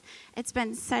Jesus. It's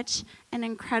been such an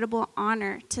incredible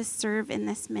honor to serve in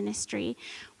this ministry.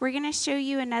 We're going to show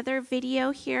you another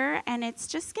video here, and it's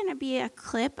just going to be a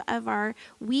clip of our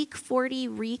week 40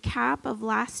 recap of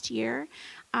last year.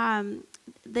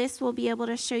 This will be able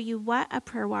to show you what a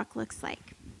prayer walk looks like.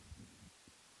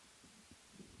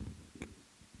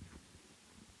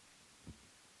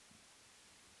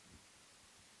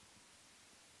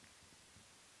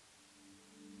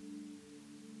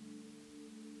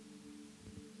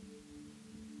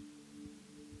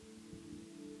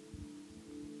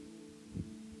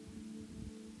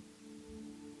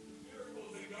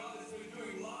 Miracles that God has been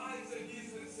doing, lives that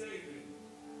He's been saving,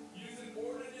 using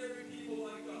ordinary people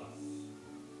like us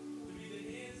to be the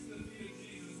hands and the feet of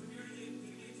Jesus. We're here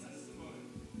to give testimony,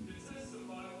 to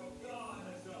testify what God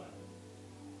has done.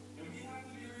 And we have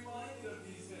to be reminded of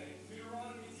these things.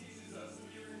 Deuteronomy teaches us to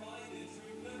be reminded, to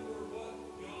remember what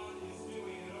God is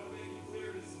doing. And I want to make it clear,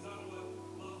 this is not what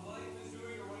Love Life is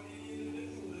doing or what any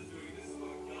individual is doing. This is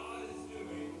what God is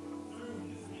doing through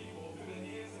His people, through the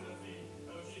hands and the feet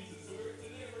of Jesus. So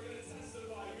today we're going to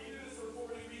testify. We do this for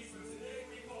 40 weeks, but today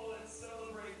we call it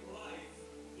Celebrate Life.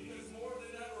 Because more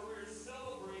than ever, we're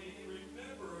celebrating and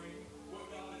remembering what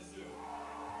God is doing.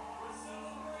 We're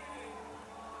celebrating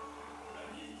that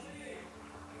He came,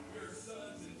 and we're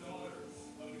sons and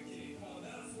daughters of the King. Come on,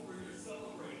 that's what we're here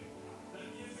celebrating. That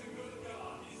He is a good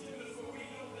God. He's given us what we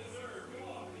don't deserve. Come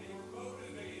on, and we're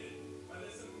motivated by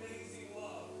this amazing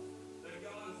love that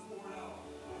God has poured out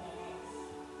upon us.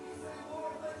 We say,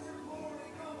 Lord, let your glory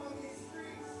come on these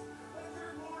streets. Let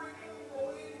your glory come,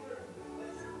 believer.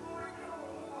 Let your glory come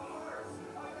on the hearts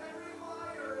of every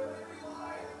liar and every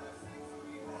lie that those things would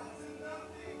be brought to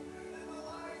nothing. That the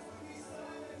lies would be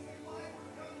silenced and light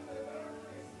would come to the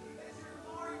darkness. That your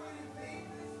glory would invade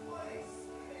this place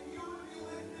and you would be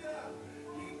lifted up.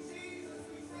 King Jesus,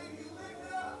 we say, be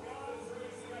lifted up. God is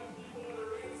raising up people that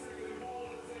are answering the call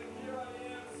and saying, here I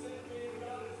am, send me.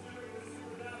 God is doing the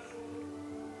supernatural.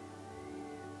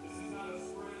 This is not a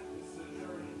sprint, this is a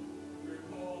journey. We're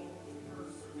called to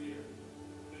persevere,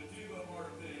 to do the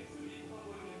hard things, to be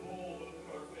public and bold with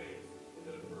our faith, and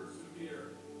to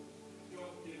persevere.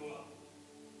 Don't give up.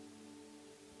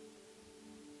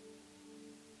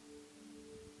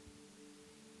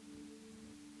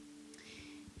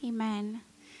 Amen.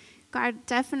 God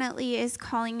definitely is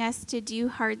calling us to do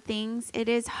hard things. It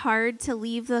is hard to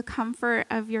leave the comfort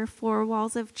of your four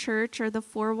walls of church or the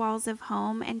four walls of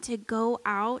home and to go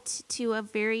out to a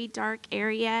very dark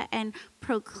area and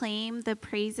proclaim the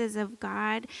praises of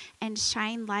God and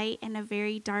shine light in a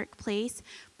very dark place.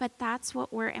 But that's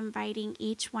what we're inviting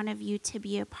each one of you to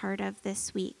be a part of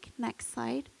this week. Next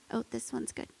slide. Oh, this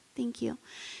one's good. Thank you.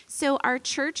 So our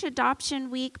church adoption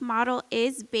week model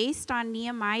is based on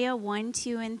Nehemiah 1,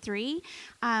 2, and 3.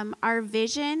 Our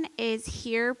vision is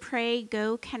hear, pray,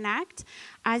 go, connect.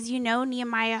 As you know,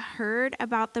 Nehemiah heard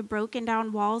about the broken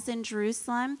down walls in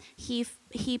Jerusalem.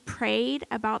 He prayed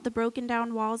about the broken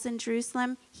down walls in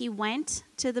Jerusalem. He went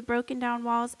to the broken down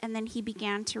walls, and then he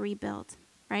began to rebuild,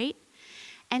 right?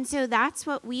 And so that's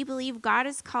what we believe God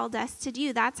has called us to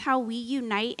do. That's how we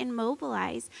unite and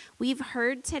mobilize. We've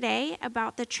heard today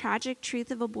about the tragic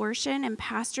truth of abortion, and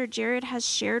Pastor Jared has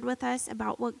shared with us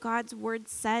about what God's word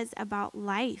says about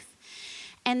life.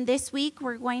 And this week,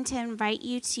 we're going to invite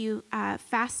you to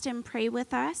fast and pray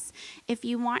with us. If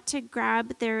you want to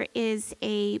grab, there is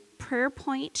a prayer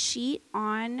point sheet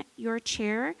on your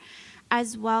chair,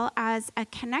 as well as a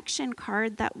connection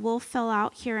card that we'll fill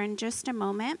out here in just a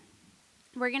moment.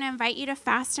 We're going to invite you to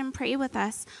fast and pray with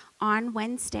us on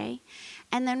Wednesday.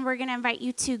 And then we're going to invite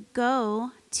you to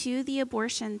go to the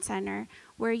abortion center,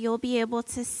 where you'll be able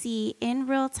to see in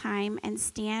real time and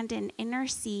stand and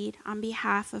intercede on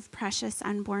behalf of precious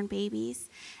unborn babies.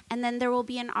 And then there will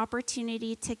be an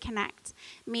opportunity to connect.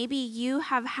 Maybe you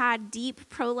have had deep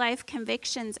pro-life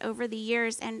convictions over the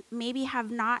years and maybe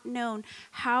have not known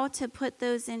how to put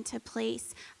those into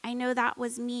place. I know that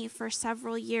was me for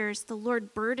several years. The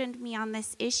Lord burdened me on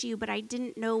this issue, but I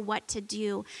didn't know what to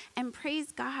do. And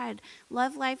praise God,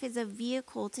 Love Life is a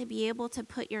vehicle to be able to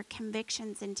put your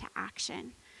convictions into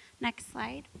action. Next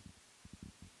slide.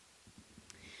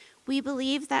 We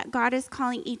believe that God is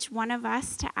calling each one of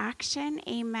us to action.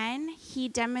 Amen. He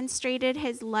demonstrated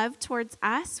his love towards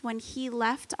us when he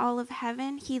left all of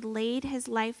heaven. He laid his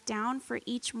life down for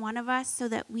each one of us so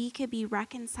that we could be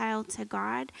reconciled to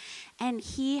God. And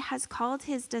he has called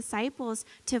his disciples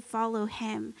to follow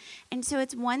him. And so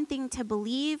it's one thing to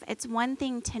believe, it's one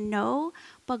thing to know,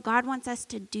 but God wants us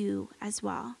to do as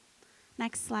well.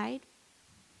 Next slide.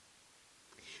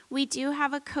 We do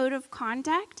have a code of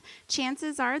conduct.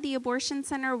 Chances are the abortion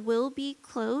center will be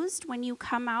closed when you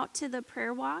come out to the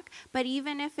prayer walk. But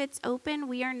even if it's open,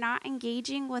 we are not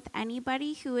engaging with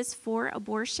anybody who is for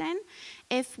abortion.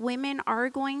 If women are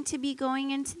going to be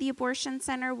going into the abortion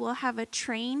center, we'll have a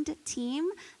trained team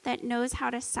that knows how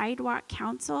to sidewalk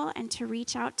counsel and to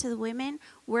reach out to the women.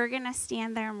 We're going to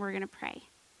stand there and we're going to pray.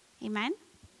 Amen?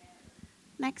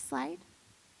 Next slide.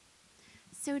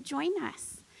 So join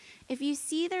us. If you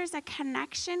see there's a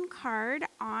connection card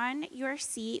on your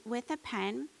seat with a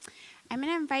pen, I'm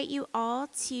going to invite you all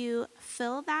to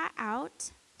fill that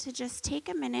out, to just take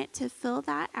a minute to fill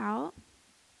that out.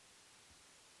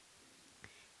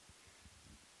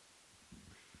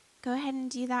 Go ahead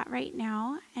and do that right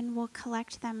now, and we'll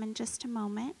collect them in just a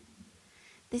moment.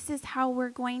 This is how we're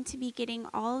going to be getting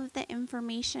all of the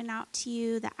information out to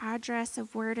you, the address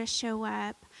of where to show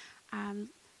up,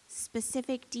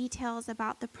 specific details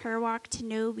about the prayer walk to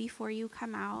know before you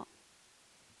come out.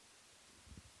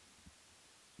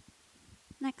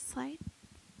 Next slide.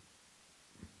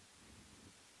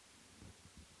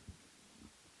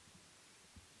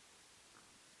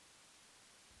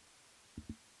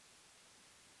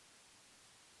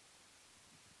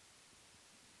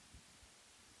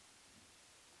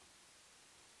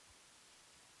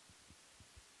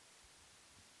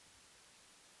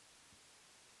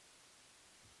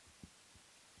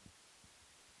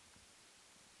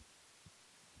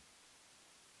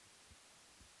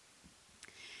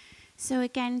 So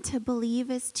again, to believe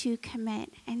is to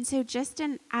commit. And so just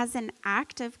as an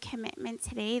act of commitment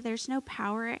today, there's no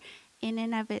power in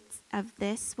and of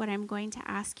this, what I'm going to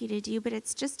ask you to do, but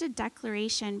it's just a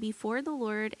declaration before the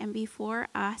Lord and before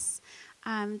us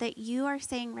that you are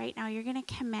saying right now you're going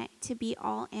to commit to be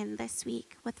all in this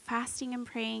week with fasting and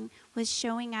praying, with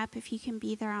showing up if you can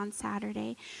be there on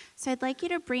Saturday. So I'd like you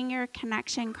to bring your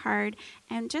connection card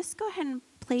and just go ahead and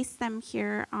place them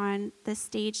here on the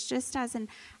stage just as an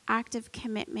act of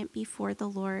commitment before the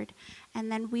Lord.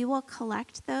 And then we will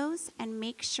collect those and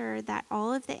make sure that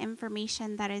all of the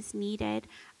information that is needed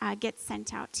gets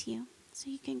sent out to you. So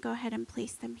you can go ahead and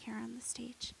place them here on the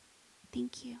stage.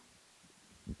 Thank you.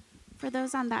 For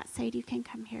those on that side, you can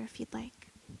come here if you'd like.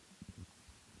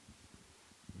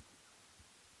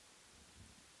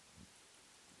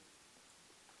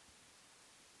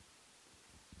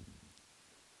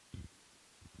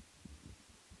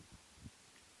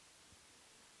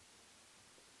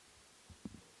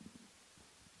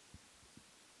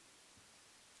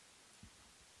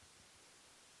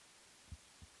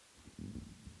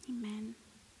 Amen.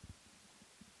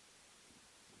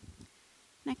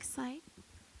 Next slide.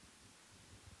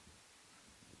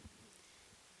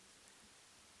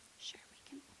 Sure, we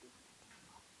can put them on the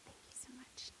table. Thank you so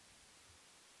much.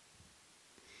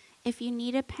 If you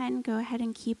need a pen, go ahead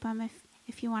and keep them.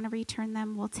 If you want to return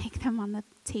them, we'll take them on the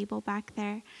table back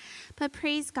there. But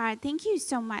praise God. Thank you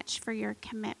so much for your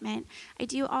commitment. I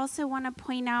do also want to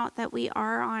point out that we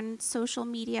are on social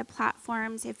media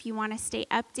platforms. If you want to stay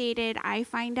updated, I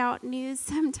find out news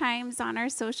sometimes on our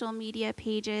social media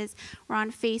pages. We're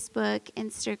on Facebook,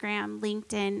 Instagram,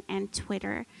 LinkedIn, and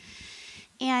Twitter.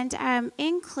 And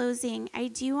in closing, I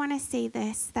do want to say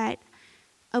this, that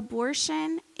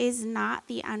abortion is not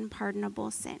the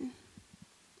unpardonable sin.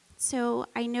 So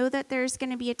I know that there's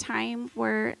going to be a time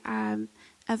where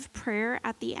of prayer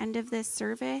at the end of this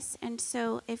service. And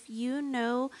so if you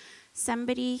know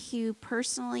somebody who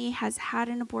personally has had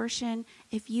an abortion,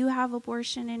 if you have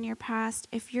abortion in your past,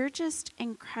 if you're just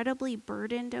incredibly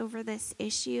burdened over this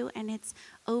issue and it's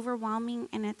overwhelming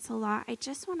and it's a lot, I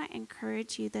just want to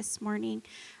encourage you this morning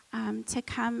to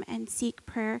come and seek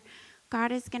prayer.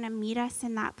 God is going to meet us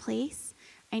in that place.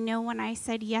 I know when I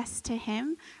said yes to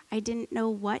him, I didn't know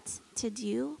what to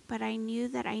do, but I knew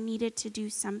that I needed to do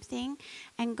something,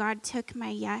 and God took my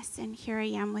yes, and here I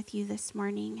am with you this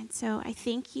morning. And so I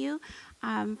thank you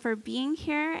for being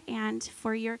here and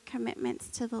for your commitments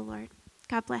to the Lord.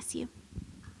 God bless you.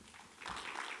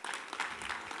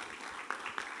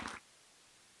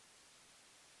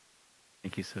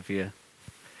 Thank you, Sophia.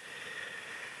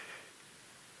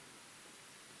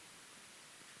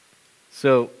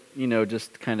 So,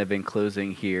 just kind of in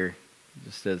closing here,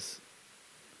 just as,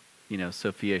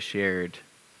 Sophia shared,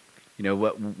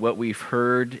 what we've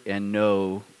heard and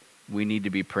know we need to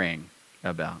be praying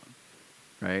about,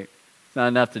 right? It's not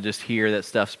enough to just hear that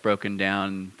stuff's broken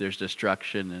down, there's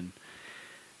destruction, and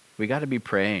we got to be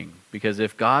praying, because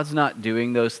if God's not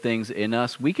doing those things in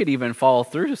us, we could even fall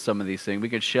through to some of these things. We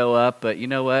could show up, but you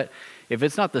know what? If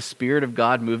it's not the Spirit of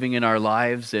God moving in our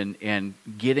lives and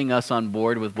getting us on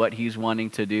board with what he's wanting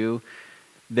to do,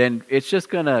 then it's just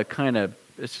gonna kind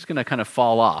of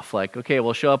fall off. Like, okay,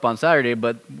 we'll show up on Saturday,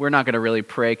 but we're not going to really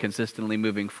pray consistently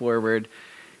moving forward.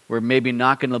 We're maybe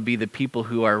not going to be the people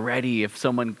who are ready.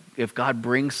 If God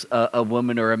brings a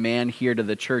woman or a man here to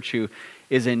the church who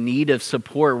is in need of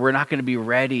support, we're not going to be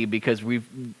ready, because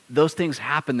those things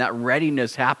happen. That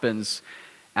readiness happens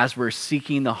as we're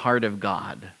seeking the heart of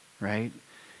God, right?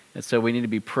 And so we need to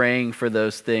be praying for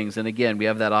those things. And again, we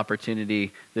have that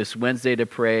opportunity this Wednesday to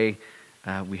pray.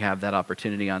 We have that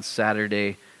opportunity on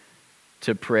Saturday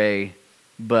to pray.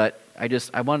 But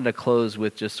I wanted to close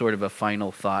with just sort of a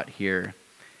final thought here.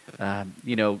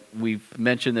 We've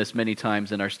mentioned this many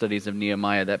times in our studies of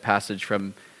Nehemiah, that passage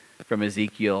from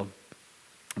Ezekiel.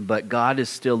 But God is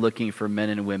still looking for men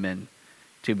and women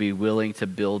to be willing to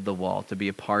build the wall, to be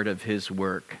a part of his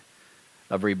work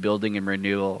of rebuilding and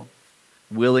renewal,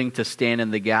 willing to stand in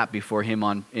the gap before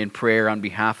him in prayer on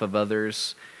behalf of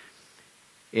others.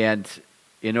 And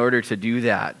in order to do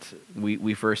that,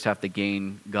 we first have to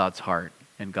gain God's heart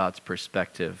and God's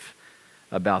perspective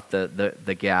about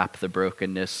the gap, the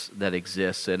brokenness that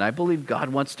exists. And I believe God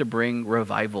wants to bring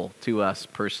revival to us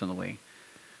personally.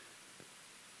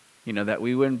 That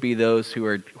we wouldn't be those who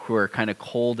are kind of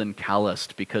cold and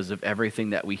calloused because of everything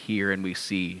that we hear and we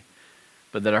see,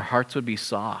 but that our hearts would be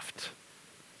soft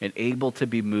and able to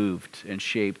be moved and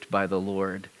shaped by the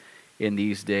Lord in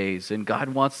these days. And God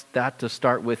wants that to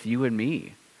start with you and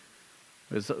me.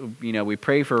 We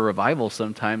pray for revival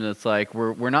sometimes, and it's like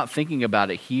we're not thinking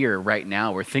about it here right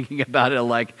now. We're thinking about it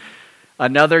like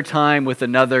another time with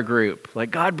another group.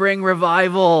 Like, God, bring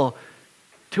revival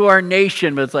to our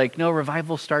nation. But it's like, no,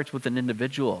 revival starts with an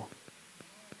individual.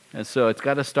 And so it's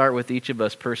got to start with each of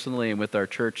us personally and with our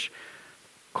church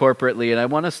corporately. And I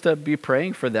want us to be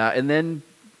praying for that. And then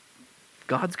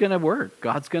God's going to work.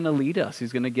 God's going to lead us.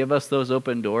 He's going to give us those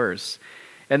open doors.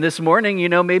 And this morning,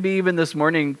 maybe even this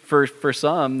morning for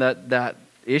some, that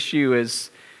issue is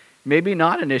maybe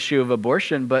not an issue of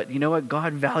abortion, but you know what?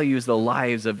 God values the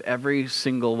lives of every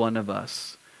single one of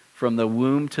us, from the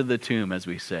womb to the tomb, as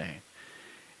we say.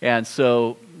 And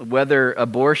so whether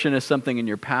abortion is something in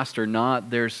your past or not,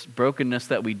 there's brokenness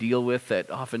that we deal with that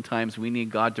oftentimes we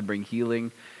need God to bring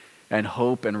healing and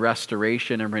hope and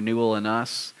restoration and renewal in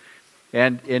us.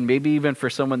 And maybe even for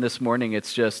someone this morning,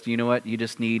 it's just, you know what? You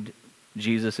just need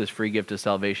Jesus' free gift of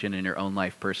salvation in your own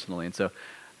life personally. And so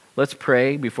let's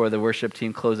pray before the worship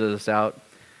team closes us out.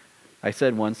 I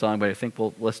said one song, but I think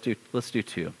let's do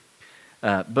two.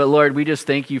 But Lord, we just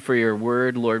thank you for your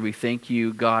word. Lord, we thank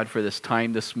you, God, for this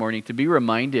time this morning to be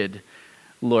reminded,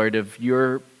 Lord, of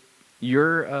your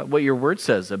what your word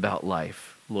says about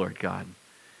life, Lord God.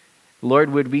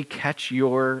 Lord, would we catch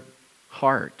your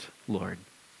heart, Lord?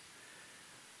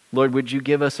 Lord, would you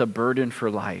give us a burden for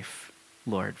life,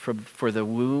 Lord, for the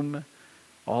womb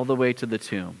all the way to the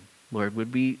tomb, Lord,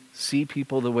 would we see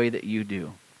people the way that you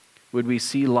do? Would we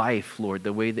see life, Lord,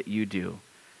 the way that you do?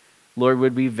 Lord,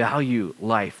 would we value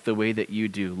life the way that you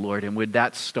do, Lord? And would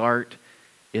that start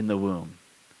in the womb?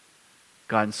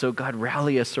 God, and so God,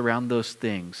 rally us around those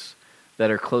things that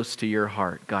are close to your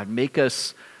heart. God, make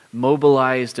us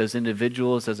mobilized as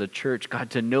individuals, as a church, God,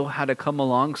 to know how to come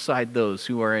alongside those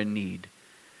who are in need.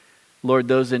 Lord,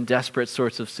 those in desperate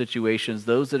sorts of situations,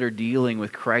 those that are dealing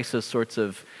with crisis sorts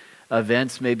of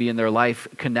events maybe in their life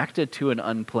connected to an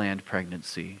unplanned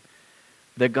pregnancy.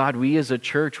 That God, we as a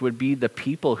church would be the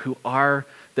people who are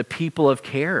the people of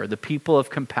care, the people of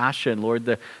compassion, Lord,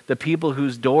 the people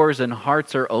whose doors and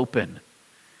hearts are open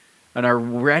and are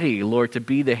ready, Lord, to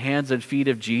be the hands and feet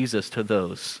of Jesus to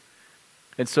those.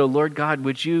 And so, Lord God,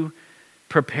 would you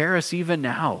prepare us even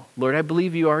now? Lord, I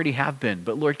believe you already have been,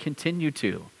 but Lord, continue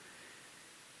to.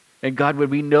 And God,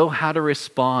 would we know how to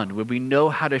respond? Would we know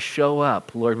how to show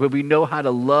up? Lord, would we know how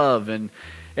to love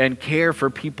and care for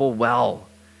people well?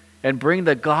 And bring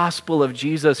the gospel of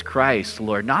Jesus Christ,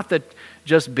 Lord. Not that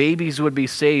just babies would be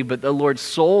saved, but the Lord,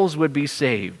 souls would be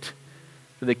saved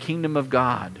for the kingdom of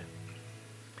God.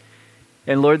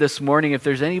 And Lord, this morning, if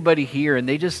there's anybody here and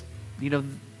they just need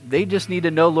to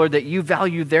know, Lord, that you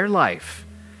value their life.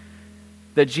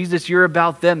 That Jesus, you're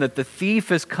about them, that the thief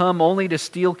has come only to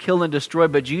steal, kill, and destroy,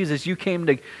 but Jesus, you came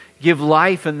to give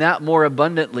life and that more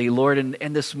abundantly, Lord.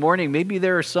 And this morning, maybe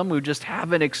there are some who just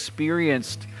haven't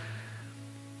experienced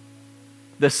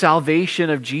the salvation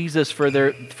of Jesus for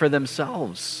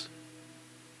themselves.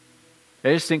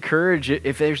 I just encourage,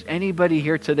 if there's anybody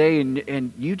here today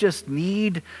and you just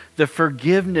need the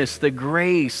forgiveness, the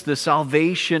grace, the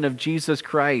salvation of Jesus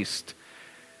Christ,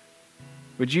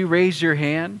 would you raise your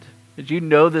hand? Did you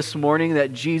know this morning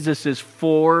that Jesus is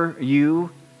for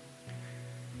you?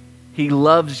 He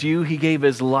loves you. He gave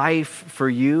his life for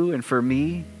you and for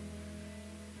me.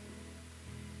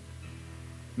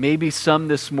 Maybe some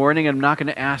this morning, I'm not going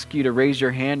to ask you to raise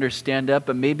your hand or stand up,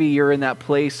 but maybe you're in that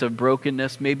place of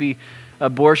brokenness. Maybe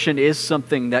abortion is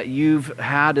something that you've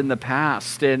had in the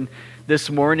past, and this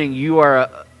morning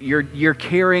you're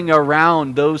carrying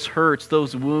around those hurts,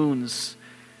 those wounds.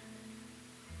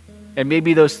 And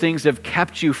maybe those things have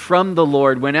kept you from the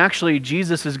Lord when actually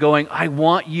Jesus is going, I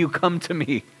want you, come to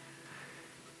me.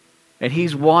 And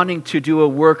he's wanting to do a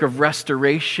work of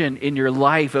restoration in your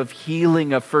life, of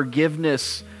healing, of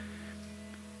forgiveness,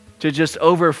 to just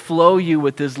overflow you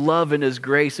with his love and his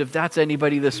grace. If that's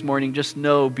anybody this morning, just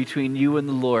know between you and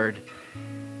the Lord,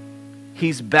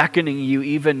 he's beckoning you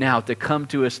even now to come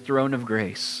to his throne of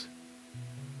grace.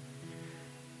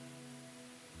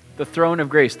 The throne of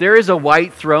grace. There is a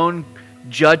white throne,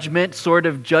 judgment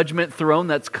throne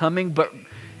that's coming, but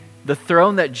the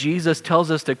throne that Jesus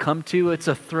tells us to come to, it's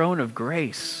a throne of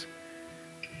grace.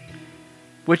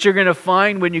 What you're going to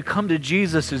find when you come to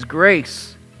Jesus is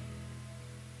grace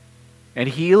and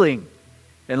healing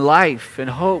and life and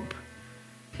hope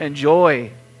and joy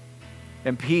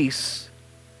and peace.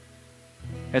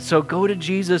 And so go to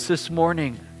Jesus this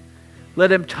morning.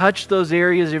 Let him touch those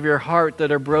areas of your heart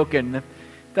that are broken. If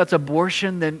that's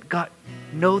abortion, then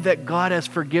know that God has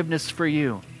forgiveness for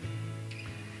you.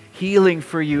 Healing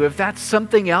for you. If that's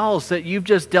something else that you've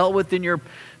just dealt with in your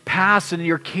past and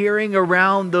you're carrying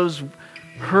around those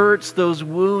hurts, those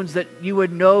wounds, that you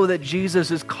would know that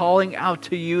Jesus is calling out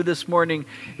to you this morning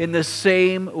in the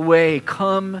same way.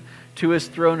 Come to his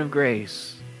throne of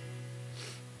grace.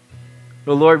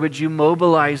 But Lord, would you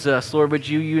mobilize us? Lord, would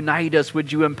you unite us?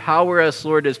 Would you empower us,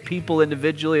 Lord, as people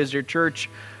individually, as your church,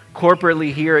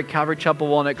 corporately here at Calvary Chapel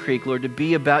Walnut Creek, Lord, to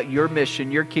be about your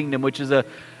mission, your kingdom, which is a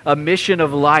mission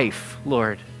of life,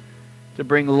 Lord, to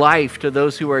bring life to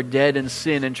those who are dead in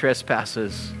sin and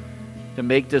trespasses, to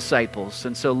make disciples.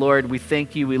 And so, Lord, we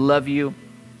thank you. We love you.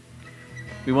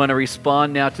 We want to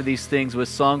respond now to these things with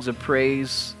songs of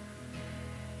praise,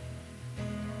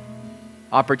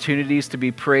 opportunities to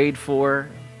be prayed for,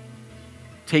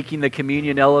 taking the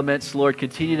communion elements. Lord,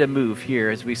 continue to move here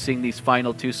as we sing these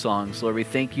final two songs. Lord, we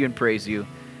thank you and praise you.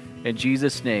 In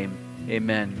Jesus' name,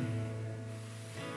 amen.